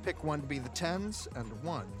 2d6, pick one to be the 10s and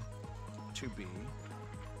one to be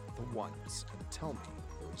the 1s, and tell me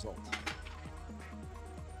the result.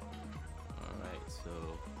 All right, so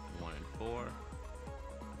 1 and 4.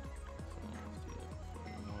 So let's do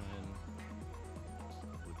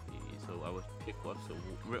 1 would be. So I would pick up. So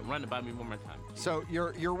run it by me one more time. Please. So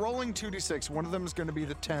you're rolling 2d6. One of them is going to be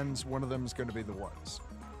the 10s. One of them is going to be the 1s.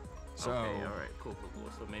 So okay. All right. Cool.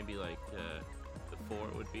 So maybe like the 4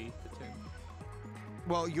 would be the 10.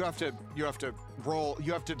 Well, you have to roll.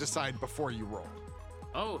 You have to decide before you roll.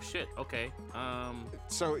 Oh shit. Okay.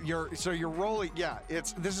 So you're rolling. Yeah.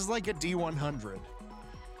 This is like a D100.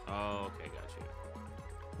 Oh, okay. Got you.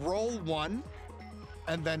 Roll 1,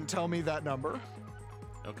 and then tell me that number.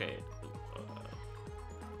 Okay.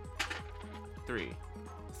 3.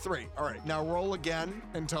 3. All right. Now roll again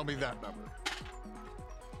and tell me that number.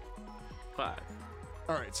 5.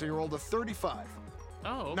 All right. So you rolled a 35.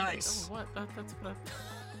 Oh, okay. Nice. Oh, what? That's what I.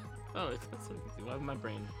 Oh, that's so easy. Why my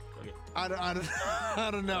brain? Okay. I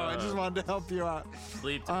don't know. I just wanted to help you out.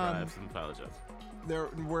 Sleep deprived and apologize.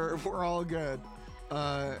 We're all good.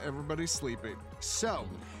 Everybody's sleeping. So,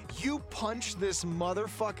 you punch this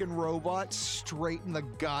motherfucking robot straight in the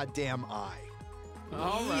goddamn eye.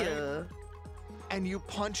 All right. And you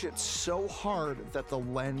punch it so hard that the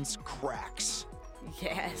lens cracks.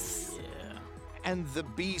 Yes. Yeah. And the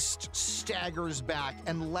beast staggers back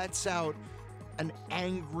and lets out an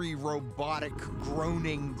angry robotic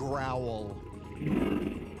groaning growl.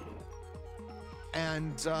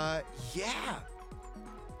 And, yeah.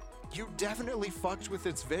 You definitely fucked with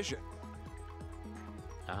its vision.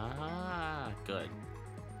 Ah, good.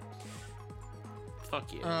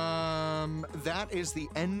 Fuck you. That is the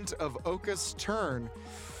end of Oka's turn.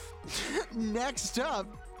 Next up,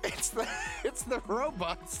 it's the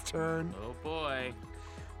robot's turn. Oh boy.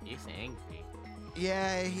 He's angry.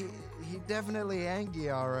 Yeah, he definitely angry,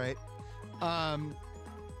 all right. I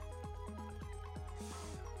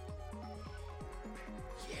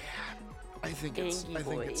think it's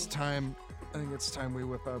time. I think it's time we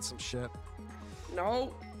whip out some shit.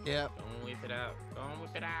 No. Yeah. Don't whip it out. Don't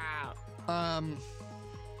whip it out.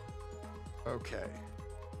 Okay.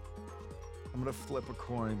 I'm gonna flip a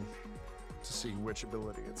coin to see which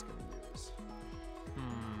ability it's gonna use.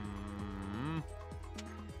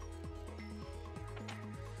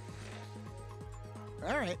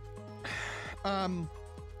 All right.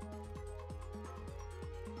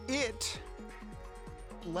 it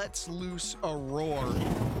lets loose a roar.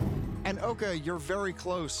 And Oka, you're very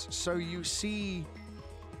close, so you see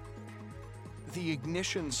the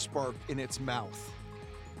ignition spark in its mouth.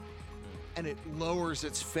 And it lowers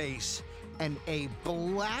its face, and a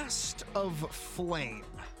blast of flame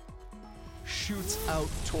shoots out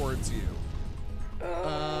towards you.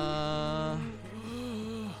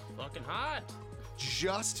 Fucking hot.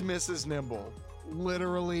 Just misses Nimble.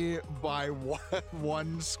 Literally by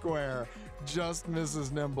one square. Just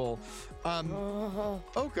misses Nimble.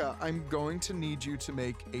 Oka, I'm going to need you to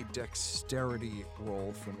make a dexterity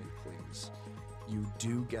roll for me, please. You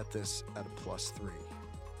do get this at a +3.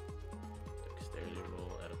 Dexterity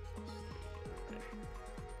roll at a +3.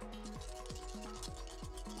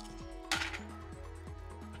 Alright.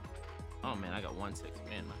 Oh man, I got 1-6.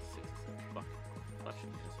 Man, my 6 is fucking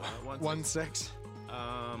crushing. So 1-6.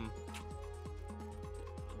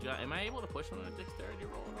 Am I able to push on a dexterity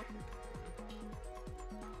roll?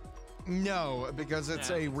 No, because it's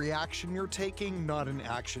a reaction you're taking, not an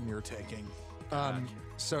action you're taking.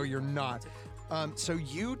 So you're not. So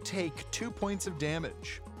you take 2 points of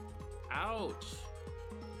damage. Ouch.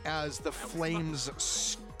 As the flames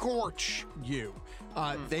scorch you.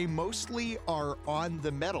 They mostly are on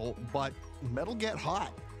the metal, but metal get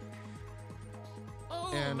hot.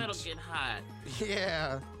 Oh, And- metal get hot.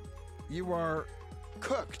 Yeah. You are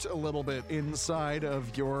cooked a little bit inside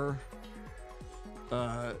of your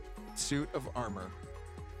suit of armor.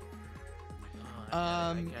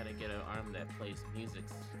 I gotta get an arm that plays music.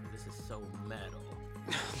 This is so metal.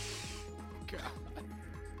 God.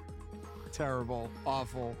 Terrible.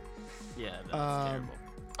 Awful. Yeah, that's terrible.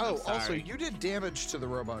 Oh, I'm also, sorry. you did damage to the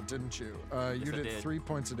robot, didn't you? You I did did. 3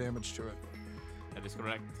 points of damage to it. That is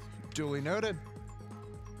correct. Duly noted.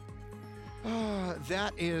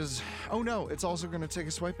 That is... Oh, no, it's also going to take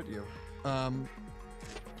a swipe at you.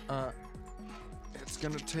 It's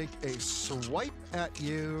going to take a swipe at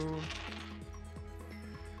you.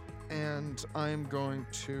 And I'm going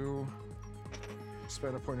to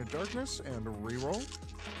spend a point of darkness and reroll.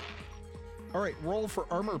 All right, roll for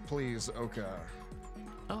armor, please, Oka.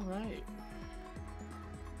 All right.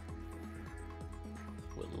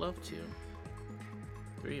 Would love to.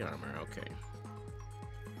 3 armor, okay.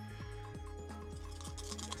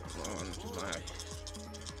 On to my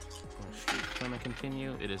streak gonna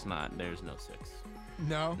continue. It is not. There's no 6.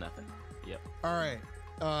 No? Nothing. Yep. All right.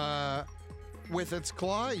 With its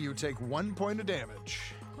claw, you take 1 point of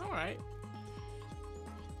damage. All right.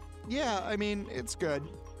 Yeah, I mean, it's good.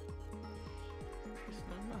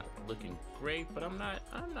 I'm not looking great, but I'm not.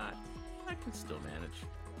 I can still manage.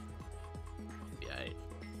 Yeah.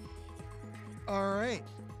 All right.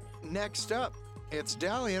 Next up, it's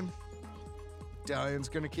Dalian. Dalian's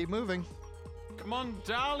gonna keep moving. Come on,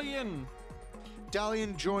 Dalian!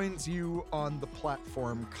 Dalian joins you on the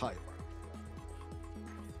platform, Kyler.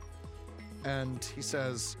 And he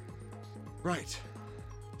says, right,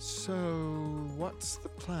 so what's the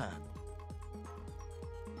plan?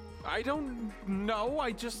 I don't know.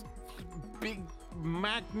 I just... Big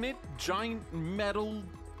magnet, giant metal...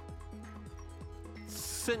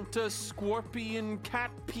 center scorpion cat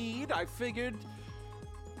peed. I figured...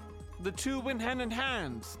 the two went hand in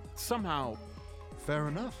hand, somehow. Fair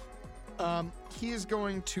enough. He is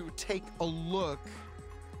going to take a look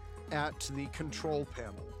at the control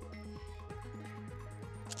panel.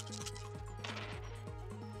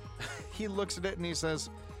 He looks at it and he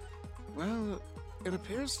says, well, it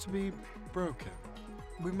appears to be broken.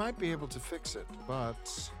 We might be able to fix it,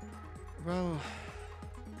 but, well,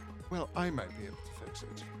 I might be able to fix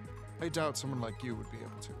it. I doubt someone like you would be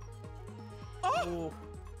able to. Oh!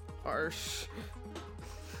 Harsh.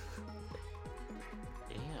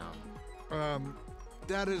 Damn.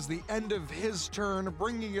 That is the end of his turn,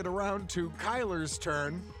 bringing it around to Kyler's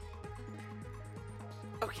turn.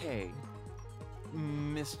 Okay,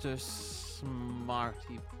 Mr.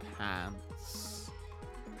 Smarty Pants.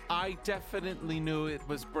 I definitely knew it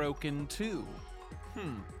was broken too.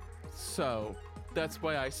 So, that's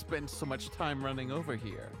why I spent so much time running over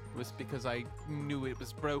here, was because I knew it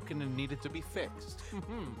was broken and needed to be fixed.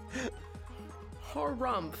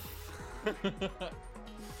 Harumph.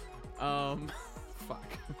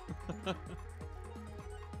 Fuck.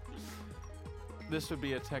 This would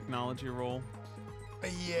be a technology roll.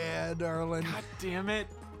 Yeah, darling. God damn it.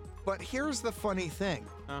 But here's the funny thing.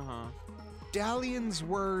 Dalian's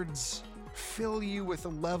words fill you with a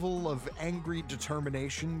level of angry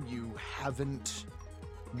determination you haven't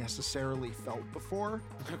necessarily felt before.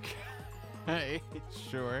 Okay,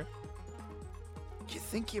 sure. You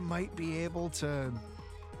think you might be able to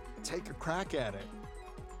take a crack at it?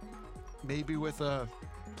 Maybe with a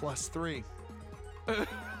 +3.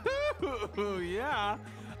 Yeah.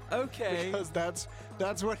 Okay. Because that's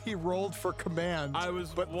what he rolled for command. I was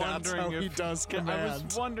but wondering that's how if he does command. I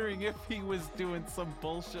was wondering if he was doing some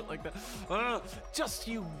bullshit like that. Just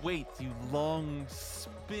you wait, you long,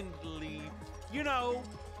 spindly. You know,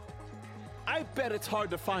 I bet it's hard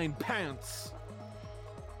to find pants.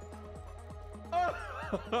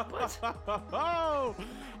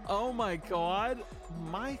 Oh my God,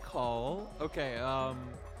 my call. Okay,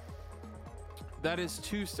 that is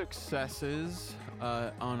 2 successes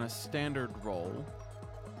on a standard roll.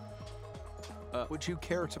 Would you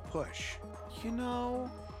care to push? You know,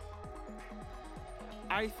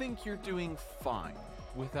 I think you're doing fine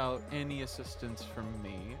without any assistance from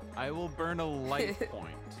me. I will burn a light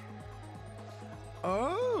point.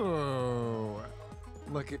 Oh,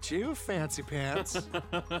 look at you, Fancy Pants.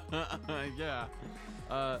 Yeah.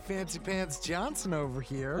 Fancy Pants Johnson over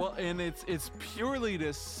here. Well, and it's purely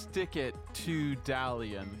to stick it to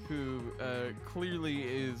Dalian, who clearly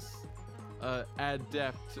is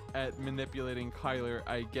adept at manipulating Kyler,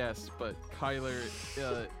 I guess, but Kyler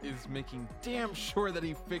is making damn sure that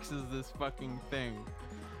he fixes this fucking thing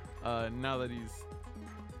now that he's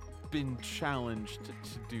been challenged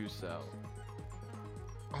to do so.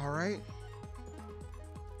 All right.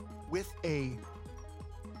 With a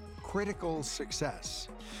critical success,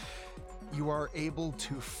 you are able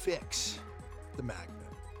to fix the magnet.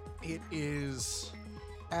 It is,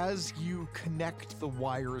 as you connect the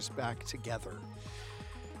wires back together,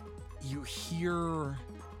 you hear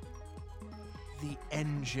the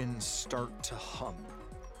engine start to hum.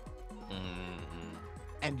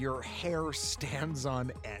 And your hair stands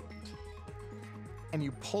on end. And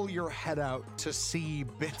you pull your head out to see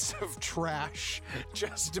bits of trash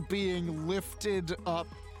just being lifted up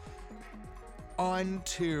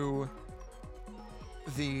onto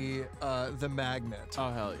the magnet. Oh,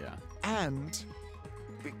 hell yeah. And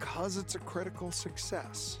because it's a critical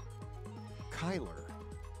success, Kyler,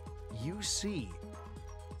 you see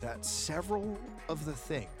that several of the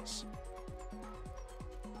things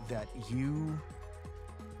that you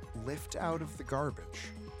lift out of the garbage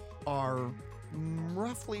are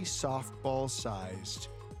roughly softball-sized,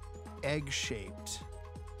 egg-shaped,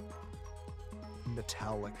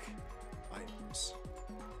 metallic items.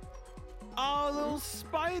 Oh, little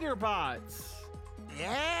spider bots.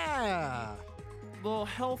 Yeah. Little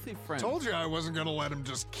healthy friends. Told you I wasn't gonna let him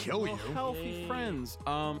just kill you. Healthy friends.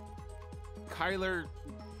 Kyler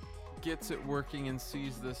gets it working and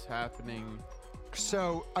sees this happening.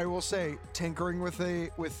 So I will say, tinkering with a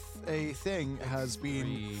thing has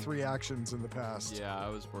been 3 actions in the past. Yeah, I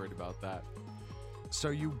was worried about that. So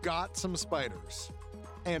you got some spiders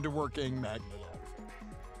and a working magnet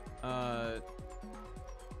out of it.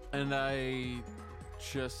 And I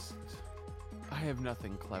have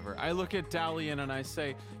nothing clever. I look at Dalian and I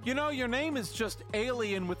say, you know, your name is just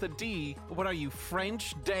Alien with a D. What are you,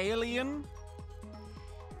 French Dalian?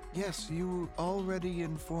 Yes, you already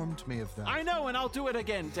informed me of that. I know, and I'll do it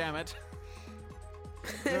again, damn it.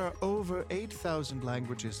 There are over 8,000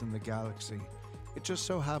 languages in the galaxy. It just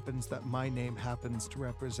so happens that my name happens to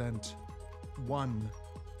represent one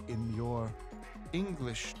in your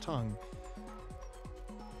English tongue.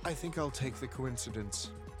 I think I'll take the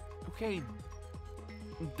coincidence. Okay,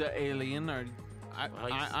 the alien,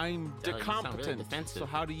 I'm decompetent, really so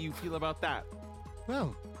how do you feel about that?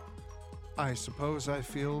 Well, I suppose I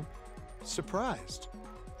feel surprised,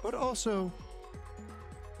 but also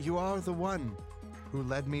you are the one who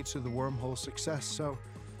led me to the wormhole success, so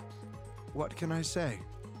what can I say?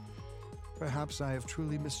 Perhaps I have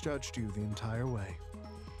truly misjudged you the entire way.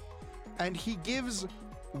 And he gives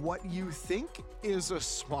what you think is a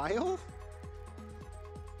smile,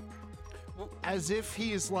 as if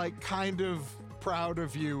he's like kind of proud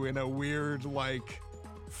of you in a weird, like,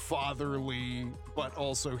 fatherly, but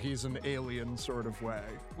also he's an alien sort of way.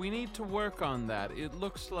 We need to work on that. It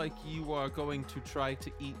looks like you are going to try to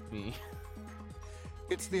eat me.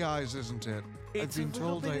 It's the eyes, isn't it? It's I've been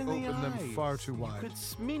told I open them far too wide. You could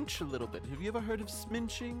sminch a little bit. Have you ever heard of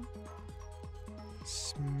sminching?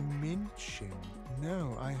 Sminching?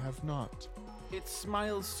 No, I have not. It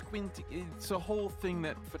smiles squinty. It's a whole thing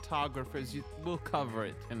that photographers, will cover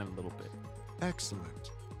it in a little bit.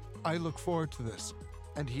 Excellent. I look forward to this.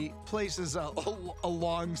 And he places a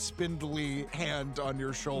long, spindly hand on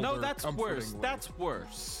your shoulder. No, that's worse. That's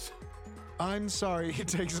worse. I'm sorry, he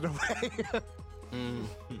takes it away.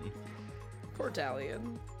 Poor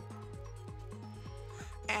Dalian.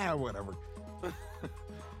 Whatever.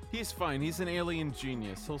 He's fine. He's an alien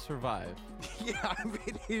genius. He'll survive. Yeah, I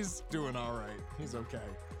mean, he's doing all right. He's okay.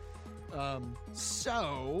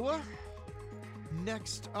 So,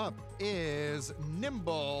 next up is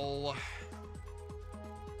Nimble.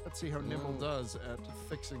 Let's see how Nimble does at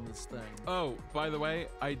fixing this thing. Oh, by the way,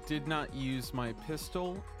 I did not use my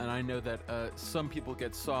pistol, and I know that some people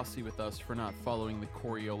get saucy with us for not following the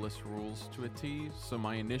Coriolis rules to a T, so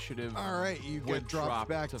my initiative All right, you would get dropped drop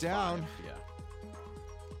back to down. 5. Yeah.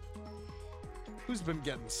 Who's been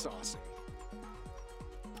getting saucy?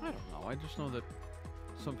 I don't know. I just know that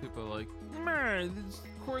some people are like, man,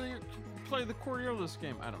 play the Coriolis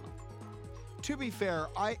game. I don't know. To be fair,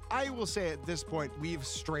 I will say at this point, we've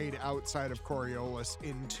strayed outside of Coriolis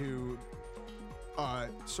into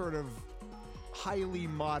sort of highly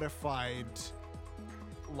modified,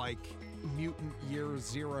 like, Mutant Year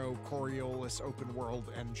Zero Coriolis open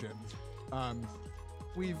world engine.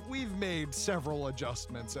 We've made several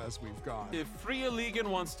adjustments as we've gone. If Fria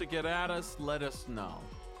Legion wants to get at us, let us know.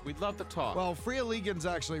 We'd love to talk. Well, Fria Legion's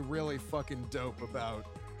actually really fucking dope about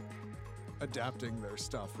adapting their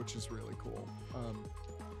stuff, which is really cool.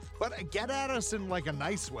 But get at us in like a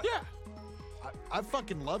nice way. Yeah. I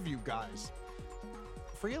fucking love you guys.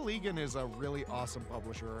 Fria Legion is a really awesome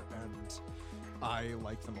publisher, and I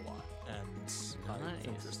like them a lot. And I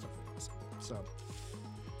think their stuff is awesome.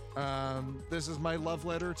 So, this is my love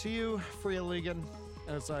letter to you, Fria Legion,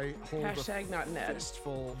 as I hold Hashtag a not an ad.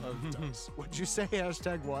 fistful of dice. What'd you say?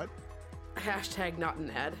 Hashtag what? Hashtag not an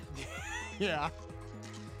ad. Yeah.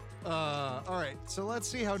 All right, so let's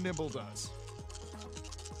see how Nimble does.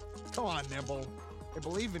 Come on, Nimble. I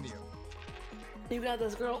believe in you. You got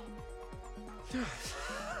this, girl.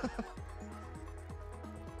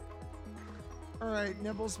 All right,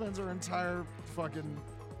 Nimble spends her entire fucking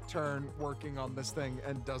turn working on this thing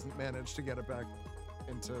and doesn't manage to get it back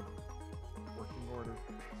into working order.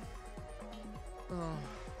 Oh,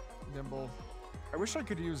 Nimble. I wish I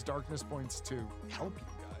could use darkness points to help you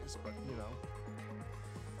guys, but you know.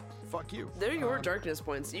 Fuck you. They're your darkness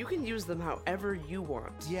points. You can use them however you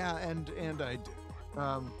want. Yeah, and I do.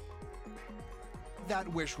 That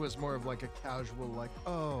wish was more of like a casual, like,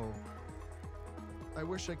 oh, I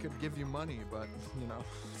wish I could give you money, but, you know,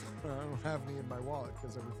 I don't have any in my wallet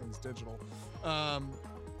because everything's digital.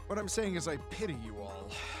 What I'm saying is I pity you all.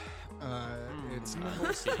 It's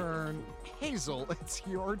Nimble's turn. Hazel, it's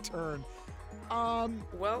your turn.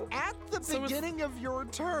 Well, at the beginning of your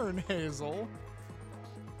turn, Hazel,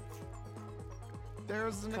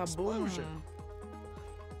 there's an explosion.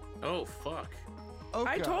 Oh, fuck. Okay.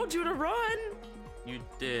 I told you to run. You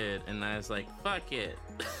did, and I was like, fuck it.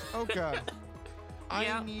 Okay. Yeah.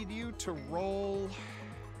 I need you to roll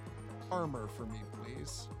armor for me,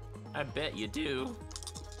 please. I bet you do.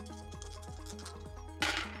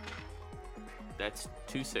 That's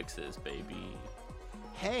 2 6s, baby.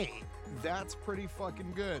 Hey, that's pretty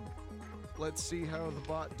fucking good. Let's see how the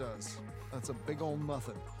bot does. That's a big old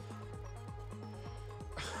nothing.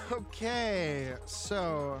 Okay,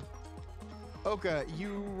 so Oka,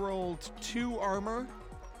 you rolled 2 armor.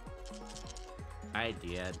 I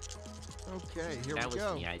did. Okay, here That we was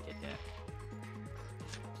go. me, I did that.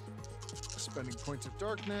 Spending points of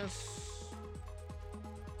darkness.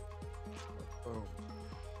 Boom.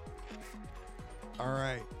 All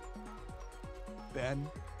right. Ben,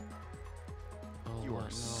 you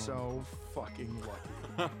are so fucking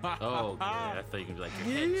lucky. Oh, okay. I thought you could be like,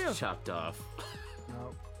 your head's chopped off.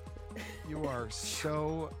 No. You are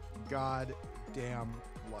so goddamn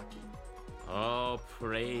lucky. Oh,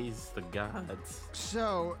 praise the gods.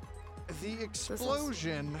 So, the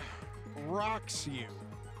explosion rocks you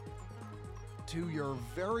to your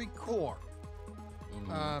very core.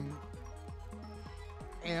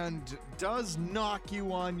 And does knock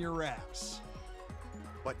you on your ass.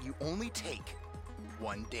 But you only take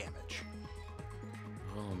 1 damage.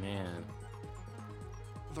 Oh, man.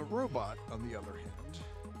 The robot, on the other hand,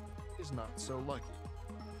 is not so lucky.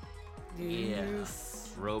 Yeah.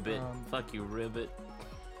 Robot. Fuck you, Ribbit.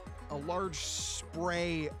 A large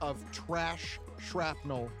spray of trash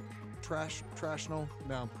shrapnel. Trashnel?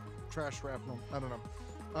 No. Trash shrapnel. I don't know.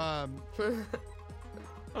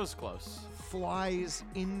 That was close. Flies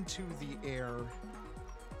into the air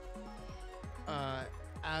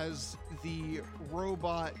as the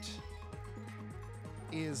robot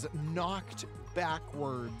is knocked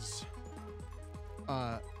backwards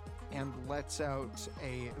and lets out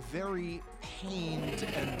a very pained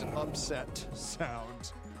and upset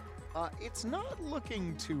sound. It's not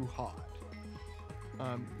looking too hot.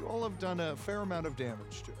 You all have done a fair amount of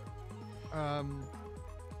damage to it.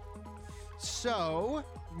 So,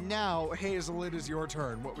 now, Hazel, it is your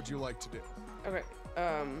turn. What would you like to do? Okay.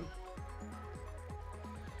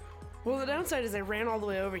 Well, the downside is I ran all the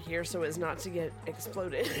way over here so as not to get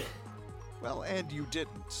exploded. Well, and you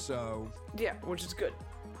didn't, so... Yeah, which is good.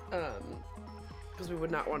 Because we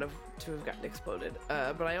would not want to have gotten exploded.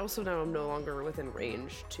 But I also now am no longer within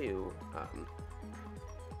range to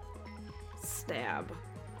stab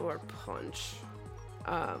or punch.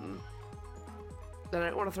 Then I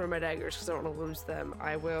don't want to throw my daggers because I don't want to lose them.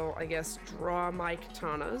 I will, I guess, draw my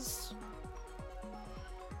katanas.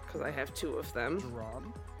 Because I have 2 of them. Draw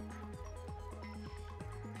 'em.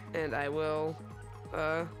 And I will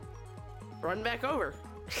run back over.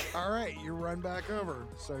 All right, you run back over.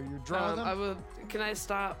 So you draw them. Can I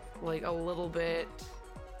stop like a little bit?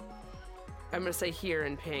 I'm gonna say here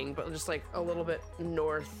in Ping, but just like a little bit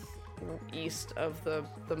northeast of the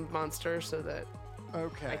monster, so that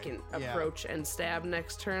I can approach and stab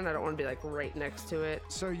next turn. I don't want to be like right next to it.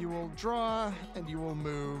 So you will draw and you will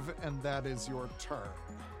move, and that is your turn.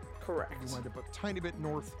 Correct. You wind up a tiny bit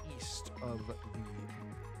northeast of the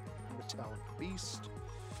metallic beast,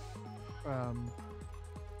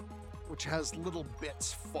 which has little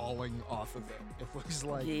bits falling off of it. It looks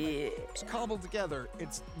like it's cobbled together.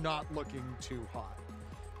 It's not looking too hot.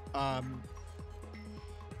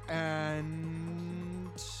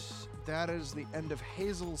 And that is the end of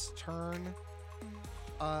Hazel's turn.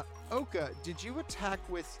 Oka, did you attack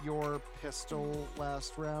with your pistol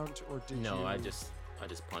last round, or did you? No, I just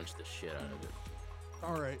punched the shit out of it.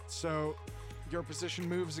 All right, so your position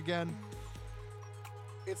moves again.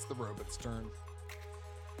 It's the robot's turn.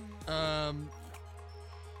 Oh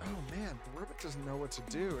man, the robot doesn't know what to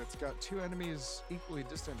do. It's got 2 enemies equally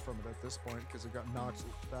distant from it at this point because it got knocked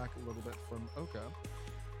back a little bit from Oka.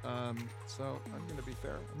 So I'm gonna be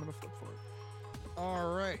fair. I'm gonna flip for it.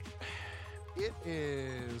 All right, it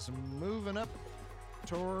is moving up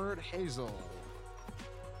toward Hazel.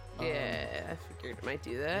 Yeah, I figured it might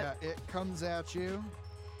do that. Yeah, it comes at you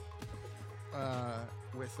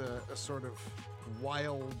with a sort of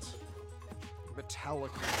wild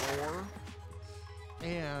metallic roar,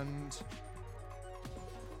 and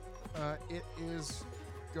it is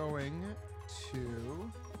going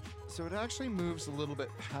to... So it actually moves a little bit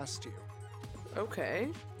past you.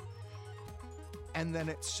 Okay. And then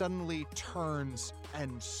it suddenly turns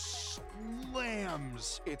and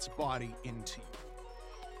slams its body into you.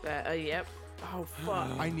 Yep. Oh, fuck.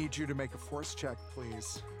 I need you to make a force check,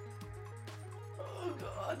 please. Oh,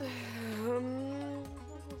 God.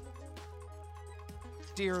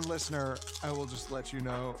 Dear listener, I will just let you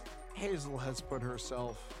know, Hazel has put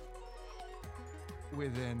herself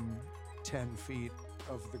within 10 feet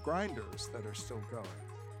of the grinders that are still going.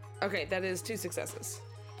 Okay, that is 2 successes.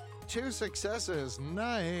 2 successes,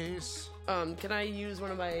 nice. Can I use one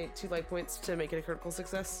of my 2 life points to make it a critical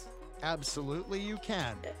success? Absolutely you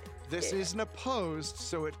can. This isn't opposed,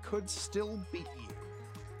 so it could still beat you.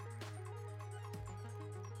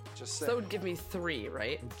 Just saying. So it would give me 3,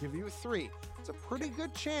 right? It would give you 3. It's a pretty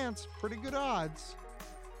good chance, pretty good odds.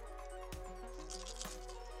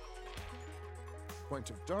 Point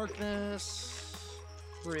of darkness.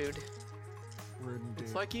 Rude. Rude indeed.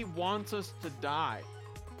 It's like he wants us to die.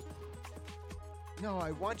 No,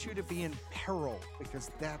 I want you to be in peril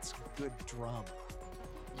because that's good drama.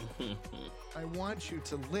 I want you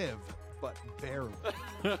to live, but barely.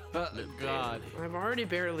 God. I'm already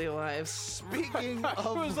barely alive. Speaking of...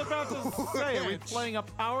 I was about to say, are we playing a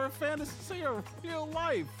power fantasy or real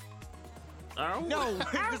life? Oh. No,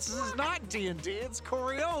 this is not D&D, it's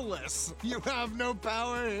Coriolis. You have no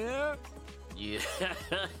power here. Yeah,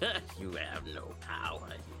 you have no power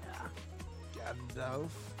here.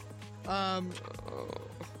 Gandalf.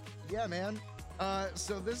 Yeah, man.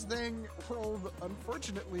 So this thing rolled,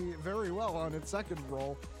 unfortunately, very well on its second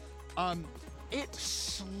roll. It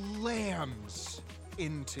slams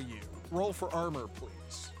into you. Roll for armor,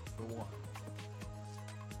 please, for 1.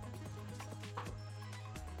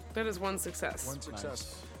 That is 1 success. 1 success.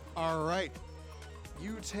 Nice. All right.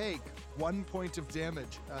 You take 1 point of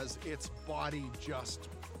damage as its body just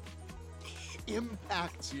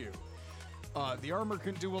impacts you. The armor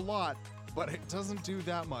can do a lot, but it doesn't do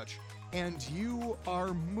that much. And you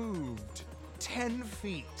are moved 10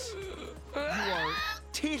 feet. You are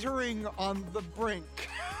teetering on the brink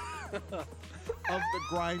of the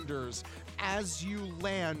grinders. As you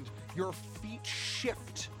land, your feet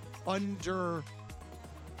shift under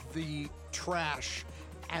the trash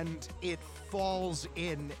and it falls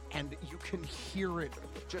in, and you can hear it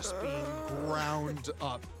just being ground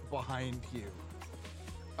up behind you.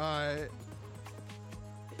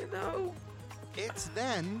 It's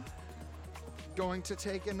then going to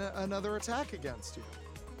take another attack against you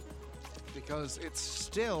because it's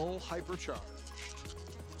still hypercharged.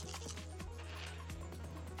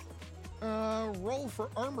 Roll for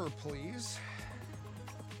armor, please.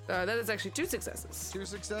 That is actually 2 successes. 2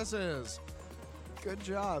 successes. Good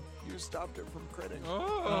job. You stopped it from critting.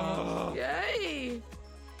 Yay!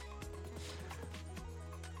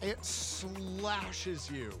 It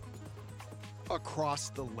slashes you across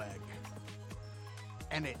the leg,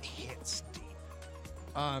 and it hits deep.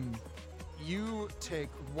 You take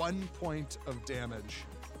 1 point of damage.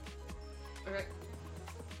 Okay.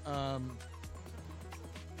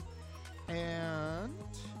 And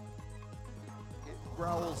it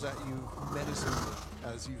growls at you menacingly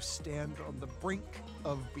as you stand on the brink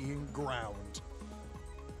of being ground.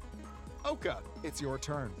 Oka, it's your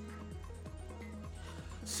turn.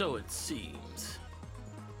 So it seems.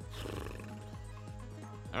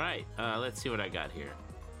 All right, let's see what I got here.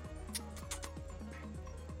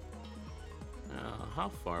 How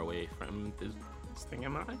far away from this thing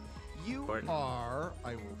am I? You are,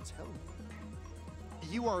 I will tell you.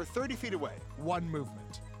 You are 30 feet away. 1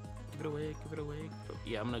 movement. Give it away, give it away.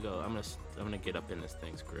 Yeah, I'm gonna get up in this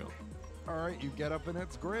thing's grill. All right, you get up in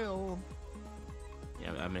its grill.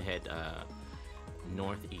 Yeah, I'm gonna head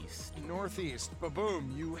northeast. Northeast. Ba-boom.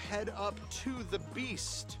 You head up to the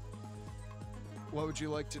beast. What would you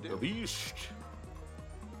like to do? The beast.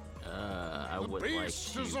 I would like to. The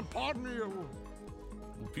beast is upon you.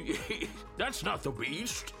 That's not the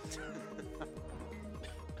beast.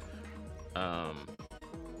 I'm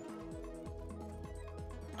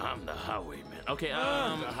the highwayman. Okay.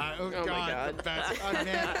 Oh my God.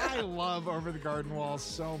 Man, I love Over the Garden Wall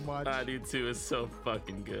so much. I do too. It's so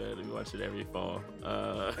fucking good. We watch it every fall.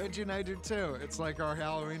 Edgy and I do too. It's like our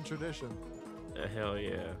Halloween tradition. Hell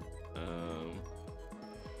yeah.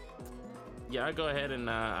 Yeah, I go ahead and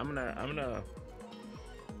I'm gonna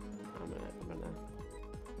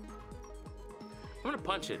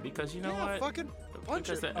punch it because you know what? Fucking punch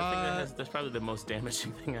because it. I think that's probably the most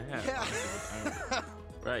damaging thing I have. Yeah.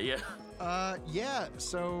 Right. Yeah. Yeah.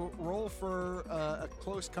 So roll for a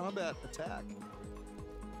close combat attack. Okay.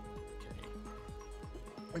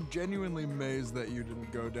 I'm genuinely amazed that you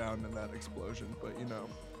didn't go down in that explosion, but you know.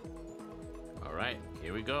 All right.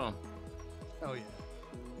 Here we go. Oh yeah.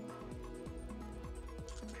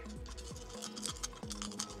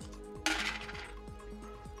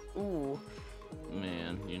 Ooh.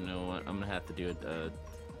 Man, you know what? I'm gonna have to do it. I'm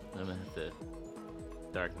gonna have to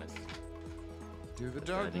darkness. Do the I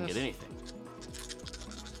darkness. didn't get anything.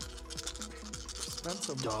 Spent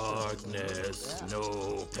some Darkness,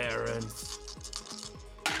 no parents.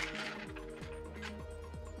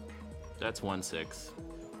 That's 1-6.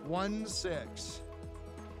 1-6.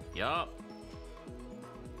 Yup.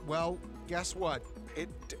 Well, guess what? It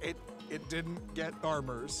didn't get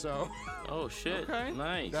armor, so. Oh shit! Okay.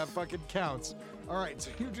 Nice. That fucking counts. All right,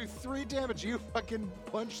 so you do 3 damage. You fucking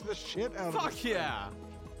punch the shit out of it. Fuck yeah.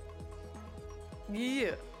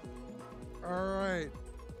 Yeah. All right.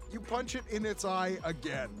 You punch it in its eye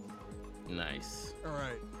again. Nice. All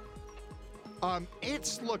right.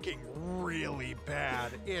 It's looking really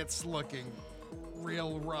bad. It's looking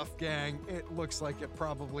real rough, gang. It looks like it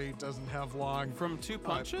probably doesn't have long. From 2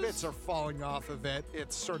 punches? Bits are falling off of it.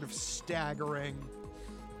 It's sort of staggering.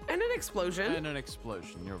 And an explosion. And an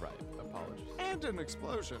explosion. You're right. Apologies. And an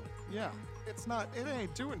explosion. Yeah. It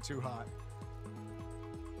ain't doing too hot.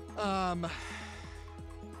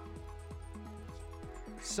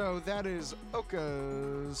 So that is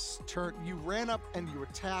Oka's turn. You ran up and you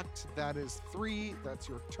attacked. That is 3. That's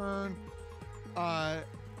your turn.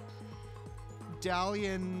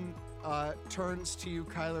 Dalian turns to you,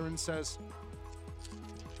 Kyler, and says,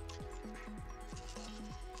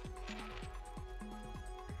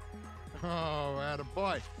 "Oh,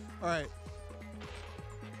 attaboy. All right.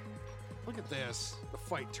 Look at this. The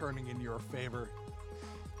fight turning in your favor."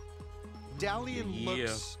 Dalian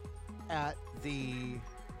looks at the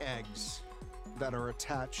eggs that are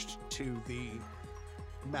attached to the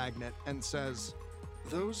magnet and says,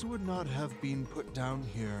 "Those would not have been put down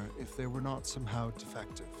here if they were not somehow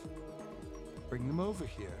defective. Bring them over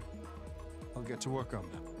here. I'll get to work on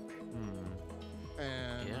them."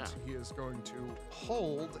 And he is going to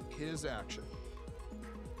hold his action.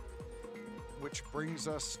 Which brings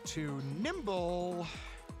us to Nimble.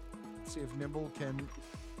 Let's see if Nimble can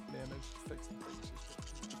manage to fix the things.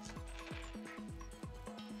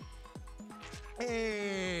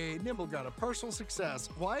 Hey, Nimble got a partial success.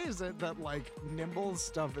 Why is it that, like, Nimble's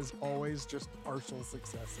stuff is always just partial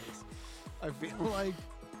successes? I feel like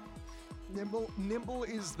Nimble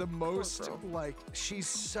is the most, like, she's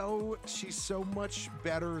so much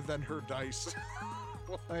better than her dice.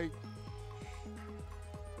 Like,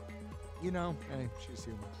 you know, hey, she's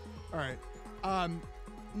human. All right.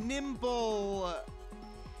 Nimble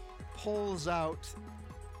pulls out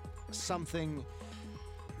something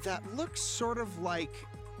that looks sort of like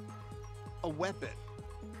a weapon.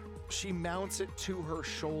 She mounts it to her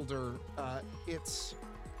shoulder. It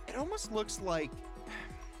almost looks like,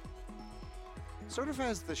 sort of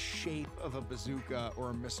has the shape of a bazooka or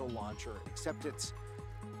a missile launcher, except it's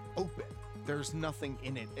open. There's nothing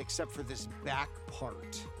in it except for this back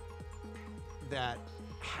part that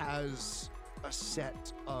has a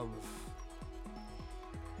set of,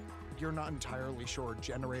 you're not entirely sure,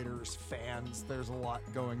 generators, fans, there's a lot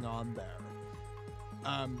going on there.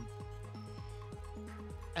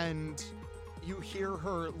 And you hear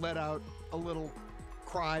her let out a little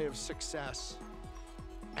cry of success,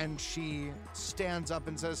 and she stands up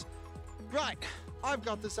and says, "Right, I've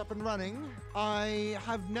got this up and running. I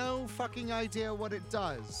have no fucking idea what it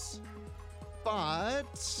does,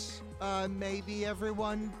 but maybe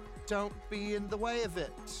everyone don't be in the way of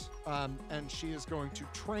it." And she is going to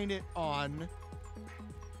train it on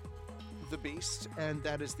the beast, and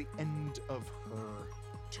that is the end of her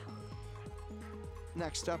turn.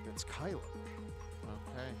 Next up, it's Kylo.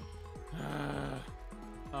 Okay.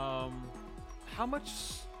 How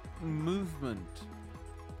much movement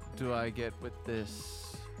do I get with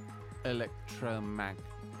this electromagnet?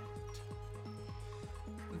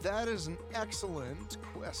 That is an excellent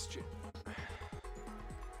question.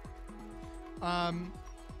 All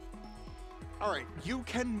right, you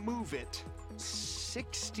can move it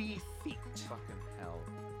 60 feet. Fucking hell.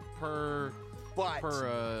 Per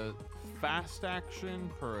a fast action,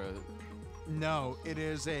 No, it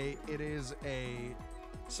is a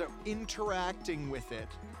so interacting with it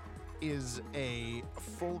is a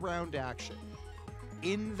full round action.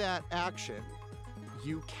 In that action,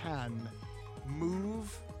 you can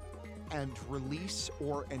move and release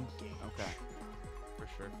or engage. Okay. For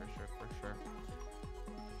sure.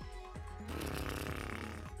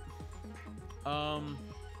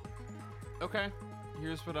 Okay.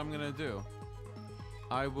 Here's what I'm gonna do.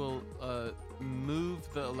 I will move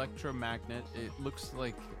the electromagnet. It looks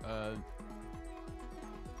like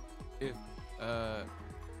if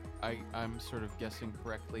I'm sort of guessing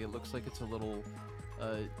correctly, it looks like it's a little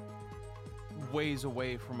ways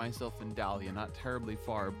away from myself and Dahlia, not terribly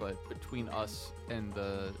far, but between us and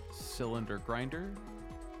the cylinder grinder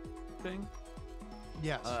thing.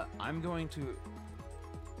 Yes.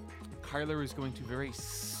 Kyler is going to very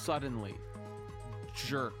suddenly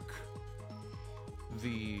jerk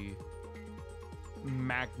the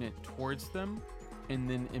magnet towards them and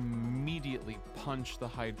then immediately punch the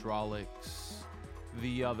hydraulics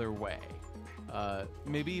the other way.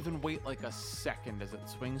 Maybe even wait like a second as it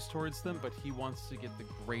swings towards them, but he wants to get the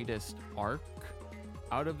greatest arc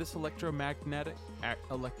out of this electromagnet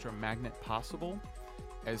possible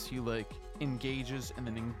as he engages and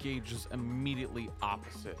then engages immediately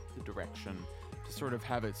opposite the direction to sort of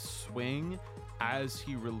have it swing as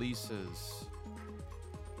he releases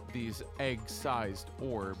these egg-sized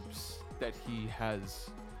orbs that he has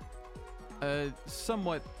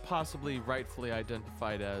somewhat possibly rightfully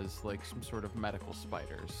identified as some sort of medical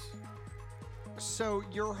spiders. So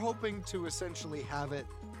you're hoping to essentially have it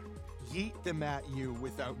yeet them at you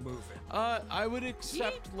without moving? I would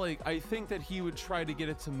accept, I think that he would try to get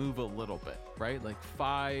it to move a little bit, right?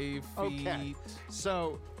 5 feet. Okay.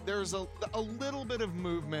 So there's a little bit of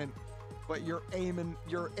movement, but you're aiming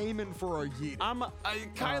for a yeet.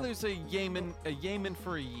 Kyler's a yeeman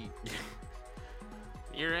for a yeet.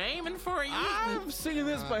 You're aiming for a yeet. I've seen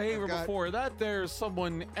this behavior before. That there's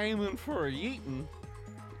someone aiming for a yeetin'.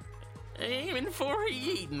 Aiming for a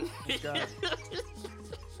yeetin'.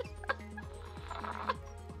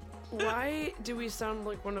 Why do we sound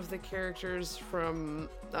like one of the characters from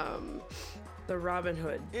the Robin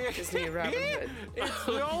Hood, Disney Robin Hood? It's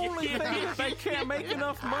the only thing that they can't make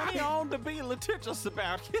enough money on to be litigious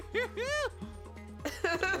about.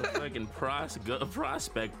 Fucking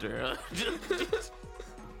prospector.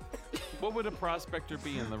 What would a prospector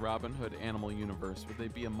be in the Robin Hood animal universe? Would they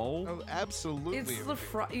be a mole? Oh, absolutely. It's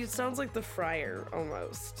it sounds like the Friar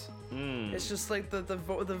almost. It's just like the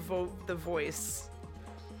voice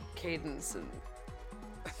cadence and.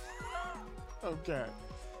 Okay.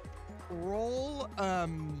 Roll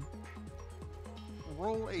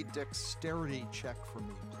a dexterity check for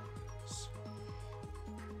me, please.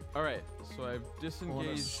 All right. So I've disengaged I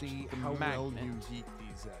want to see the how magnet. well you yeet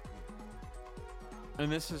these at you.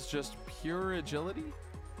 And this is just pure agility?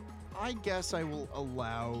 I guess I will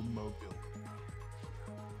allow mobility.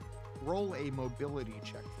 Roll a mobility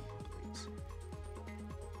check for me, please.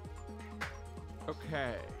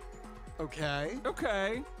 Okay. Okay.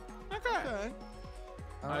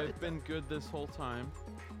 I've been good this whole time.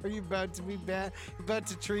 Are you about to be bad? About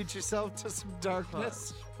to treat yourself to some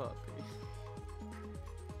darkness? Hush, puppy.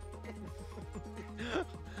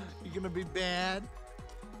 You're gonna be bad.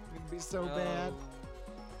 You're gonna be so bad.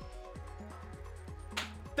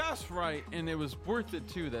 That's right, and it was worth it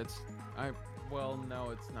too. Well,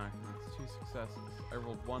 no, it's not. It's 2 successes. I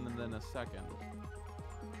rolled 1 and then a second.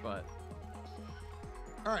 But.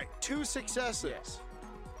 All right, 2 successes.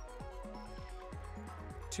 Yeah.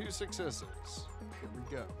 2 successes. Here we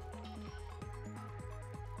go.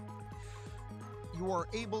 You are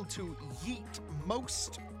able to yeet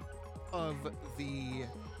most of the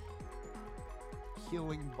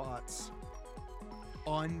healing bots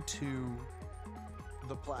onto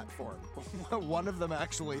the platform. One of them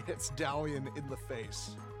actually hits Dalian in the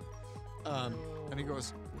face. And he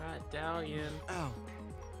goes, Not Dalian. Ow.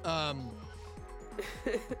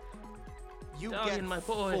 You Dalian, get my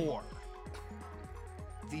boy. 4.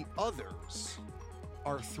 The others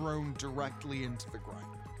are thrown directly into the grinder.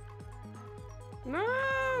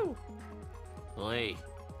 No! Boy.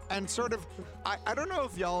 And sort of, I don't know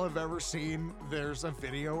if y'all have ever seen, there's a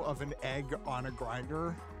video of an egg on a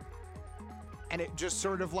grinder, and it just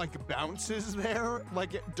sort of like bounces there,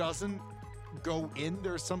 like it doesn't go in.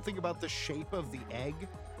 There's something about the shape of the egg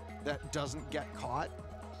that doesn't get caught,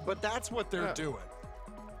 but that's what they're doing.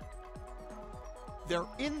 They're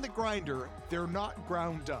in the grinder, they're not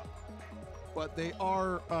ground up, but they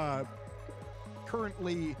are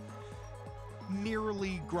currently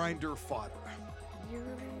nearly grinder fodder. Nearly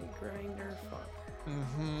grinder fodder.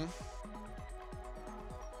 Mm-hmm.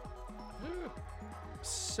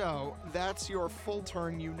 So that's your full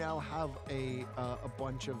turn. You now have a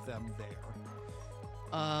bunch of them there.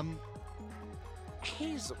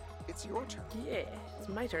 Hazel, it's your turn. Yeah, it's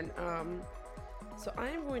my turn. So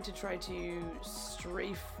I'm going to try to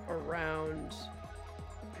strafe around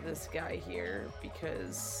this guy here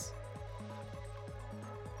because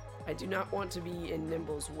I do not want to be in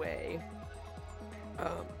Nimble's way.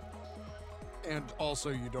 And also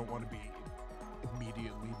you don't want to be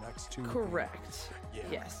immediately next to... Correct. Yeah.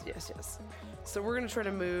 Yes. So we're going to try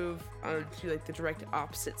to move to like the direct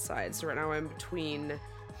opposite side. So right now I'm between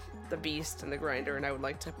the beast and the grinder, and I would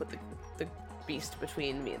like to put the beast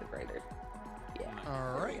between me and the grinder. Yeah.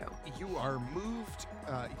 All right. You are moved.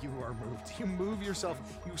 You move yourself.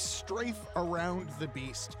 You strafe around the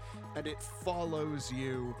beast, and it follows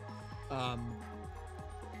you.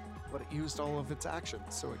 But it used all of its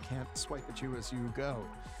actions, so it can't swipe at you as you go.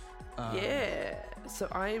 Yeah. So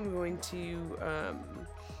I am going to.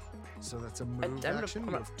 So that's a move action.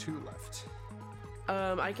 You have 2 left.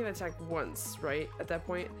 I can attack once, right? At that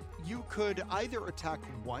point. You could either attack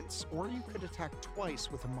once, or you could attack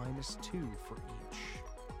twice with a -2 for each.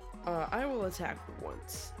 I will attack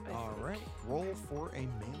once. All right. Roll for a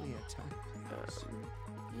melee attack, please.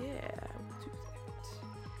 Yeah, we'll do that.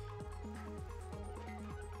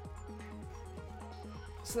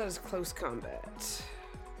 So that is close combat.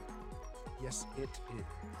 Yes, it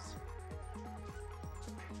is.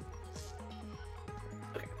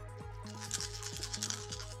 Okay.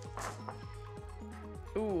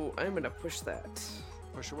 Ooh, I'm gonna push that.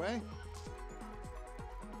 Push away.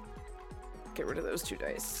 Get rid of those 2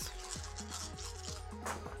 dice.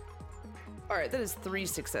 All right, that is 3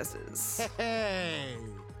 successes. Hey!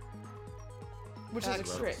 Which is a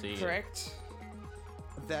crit, correct?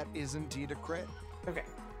 That is indeed a crit. Okay.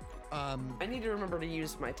 I need to remember to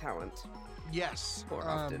use my talent. Yes. More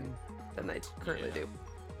often than I currently do.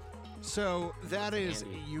 So that is,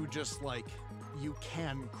 you just like, you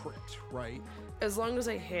can crit, right? As long as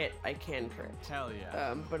I hit, I can crit. Hell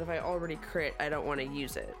yeah. But if I already crit, I don't want to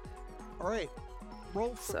use it. All right.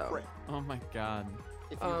 Roll for crit. Oh my god.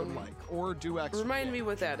 If you would like. Or do extra. Remind me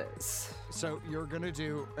what that is. So you're going to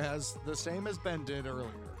do as the same as Ben did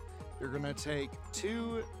earlier. You're going to take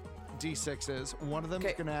 2 D6s. One of them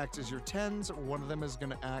is going to act as your 10s. One of them is going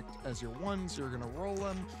to act as your 1s. You're going to roll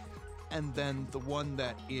them. And then the one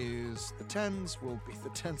that is the 10s will be the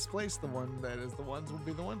 10th place. The one that is the 1s will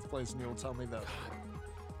be the 1st place. And you'll tell me that.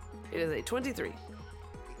 It is a 23. A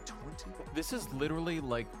 20? This is literally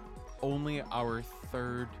like only our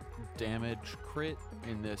 3rd damage crit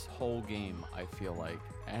in this whole game, I feel like.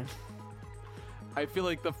 And I feel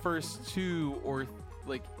like the first 2, or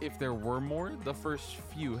like if there were more, the first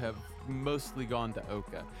few have mostly gone to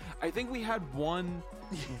Oka. I think we had one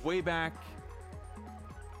way back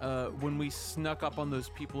when we snuck up on those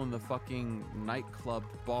people in the fucking nightclub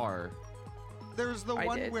bar. There's the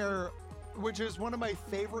one where, which is one of my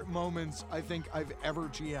favorite moments I think I've ever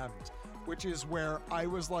GM'd, which is where I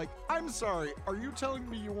was like, I'm sorry, are you telling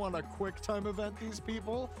me you want a quick time event these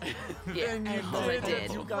people? Yeah, and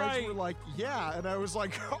you guys were like, yeah. And I was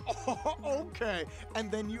like, oh, okay. And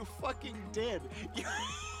then you fucking did.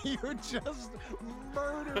 You just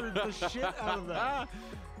murdered the shit out of them.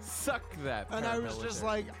 Suck that. And I was just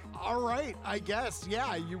like, all right, I guess.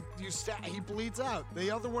 Yeah, he bleeds out. The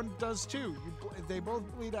other one does too. They both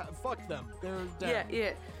bleed out. Fuck them. They're dead.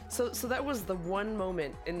 Yeah. So that was the one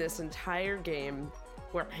moment in this entire game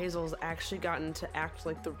where Hazel's actually gotten to act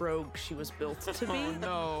like the rogue she was built to be. Oh,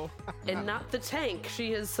 no. And not the tank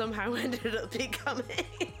she has somehow ended up becoming.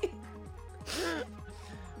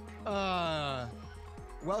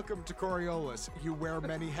 Welcome to Coriolis. You wear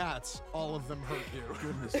many hats. All of them hurt you.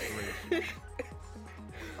 Goodness gracious.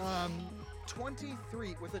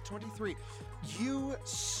 23. With a 23, you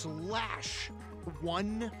slash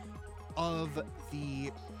one of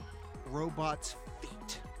the robot's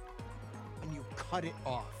feet, and you cut it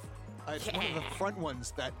off. It's one of the front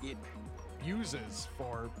ones that it uses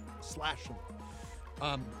for slashing.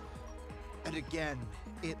 And again,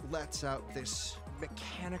 it lets out this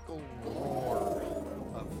mechanical roar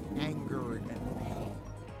of anger and pain.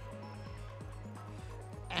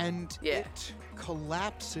 And it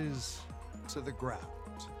collapses to the ground.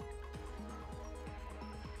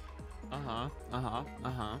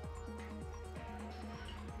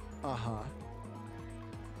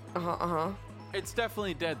 It's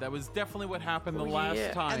definitely dead. That was definitely what happened the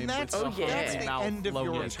last time. And that's, with the end of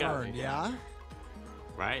your turn, yeah?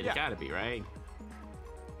 Right? It gotta be, right?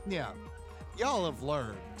 Yeah. Y'all have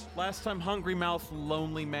learned. Last time Hungry Mouth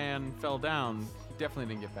Lonely Man fell down, he definitely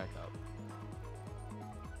didn't get back up.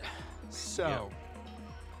 So,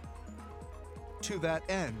 to that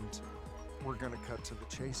end, we're going to cut to the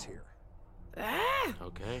chase here.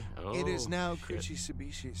 Okay. It is now Kuchi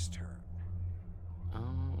Subishi's turn.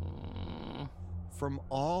 From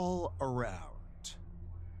all around,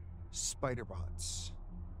 spiderbots,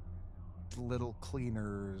 the little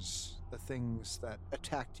cleaners, the things that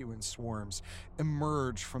attacked you in swarms,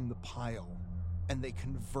 emerge from the pile, and they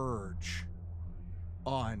converge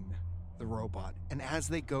on the robot. And as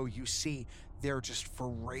they go, you see they're just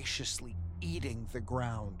voraciously eating the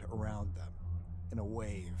ground around them in a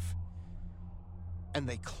wave. And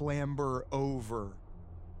they clamber over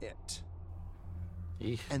it.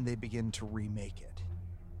 Eesh. And they begin to remake it.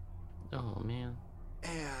 Oh, man.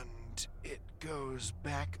 And it goes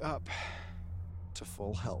back up to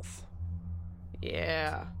full health.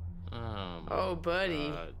 Yeah. Oh, buddy.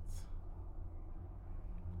 God.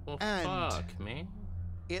 Well, And fuck, man.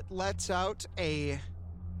 It lets out a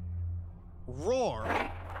roar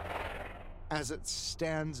as it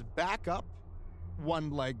stands back up, one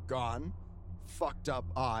leg gone, fucked up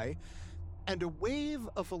eye, and a wave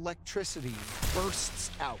of electricity bursts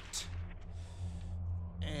out.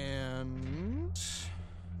 And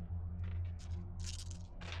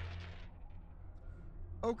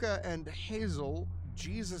Oka and Hazel,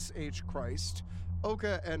 Jesus H. Christ,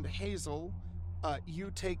 Oka and Hazel,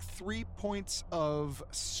 you take 3 points of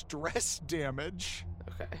stress damage.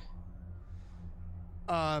 Okay.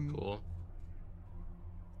 Cool.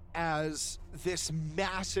 As this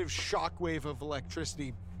massive shockwave of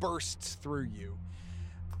electricity bursts through you.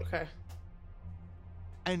 Okay.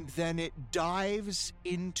 And then it dives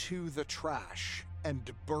into the trash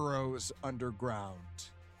and burrows underground.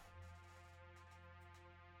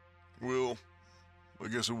 Well, I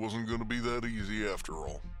guess it wasn't going to be that easy after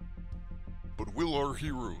all. But will our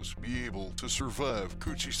heroes be able to survive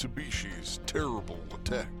Kuchi Subishi's terrible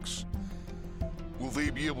attacks? Will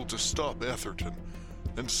they be able to stop Atherton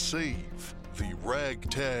and save the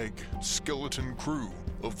ragtag skeleton crew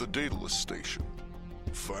of the Daedalus Station?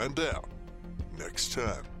 Find out next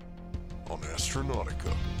time on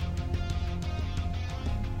Astronautica.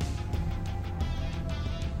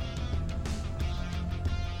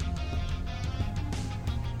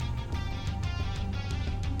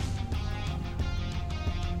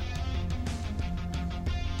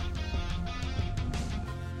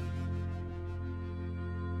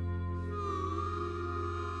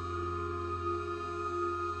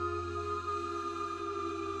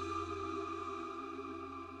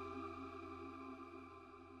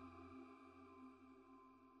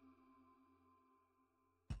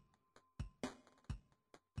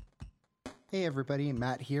 Hey everybody,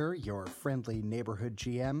 Matt here, your friendly neighborhood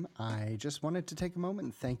GM. I just wanted to take a moment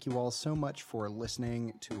and thank you all so much for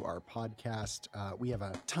listening to our podcast. We have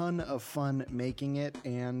a ton of fun making it,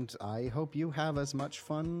 and I hope you have as much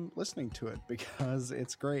fun listening to it because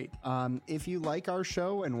it's great. If you like our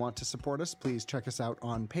show and want to support us, please check us out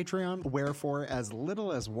on Patreon, where for as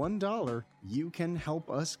little as $1, you can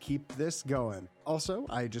help us keep this going. Also,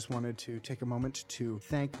 I just wanted to take a moment to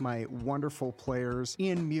thank my wonderful players,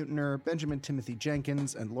 Ian Mutiner, Benjamin Timothy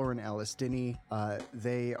Jenkins, and Lauren Alice Dinney.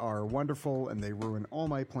 They are wonderful and they ruin all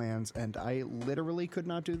my plans, and I literally could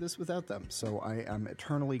not do this without them, so I am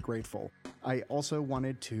eternally grateful. I also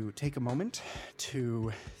wanted to take a moment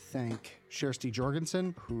to thank Shersty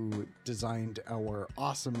Jorgensen, who designed our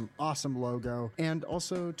awesome logo, and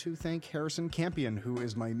also to thank Harrison Campion, who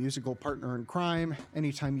is my musical partner in crime.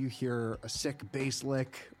 Anytime you hear a sick bass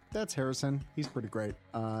lick, that's Harrison. He's pretty great,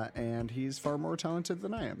 and he's far more talented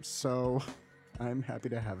than I am, so I'm happy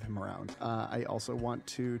to have him around. I also want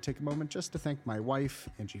to take a moment just to thank my wife,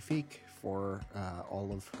 Angie Feek, for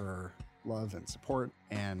all of her love and support,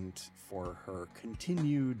 and for her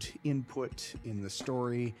continued input in the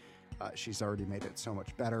story. She's already made it so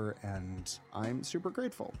much better, and I'm super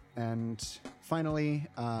grateful. And finally,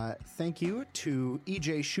 thank you to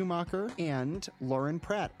EJ Schumacher and Lauren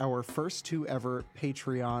Pratt, our first two ever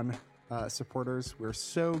Patreon supporters. We're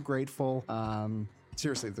so grateful.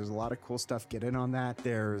 Seriously, there's a lot of cool stuff. Get in on that.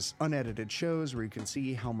 There's unedited shows where you can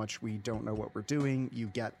see how much we don't know what we're doing. You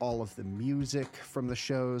get all of the music from the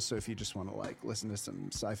shows. So if you just want to like listen to some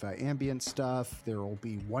sci-fi ambient stuff, there will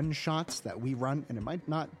be one-shots that we run, and it might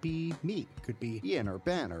not be me. It could be Ian or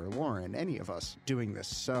Ben or Lauren, any of us doing this.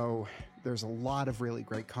 So there's a lot of really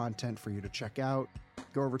great content for you to check out.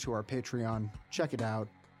 Go over to our Patreon, check it out.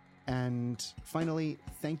 And finally,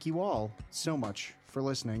 thank you all so much for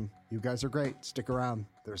listening. You guys are great. Stick around.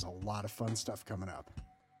 There's a lot of fun stuff coming up.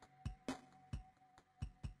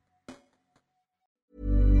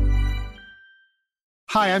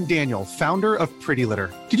 Hi, I'm Daniel, founder of Pretty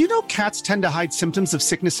Litter. Did you know cats tend to hide symptoms of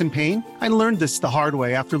sickness and pain? I learned this the hard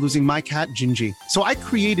way after losing my cat, Gingy. So I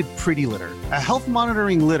created Pretty Litter, a health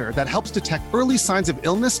monitoring litter that helps detect early signs of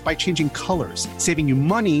illness by changing colors, saving you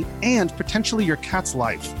money and potentially your cat's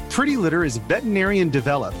life. Pretty Litter is veterinarian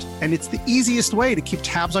developed, and it's the easiest way to keep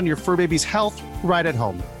tabs on your fur baby's health right at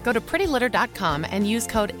home. Go to prettylitter.com and use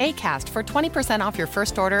code ACAST for 20% off your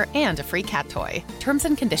first order and a free cat toy. Terms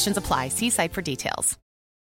and conditions apply. See site for details.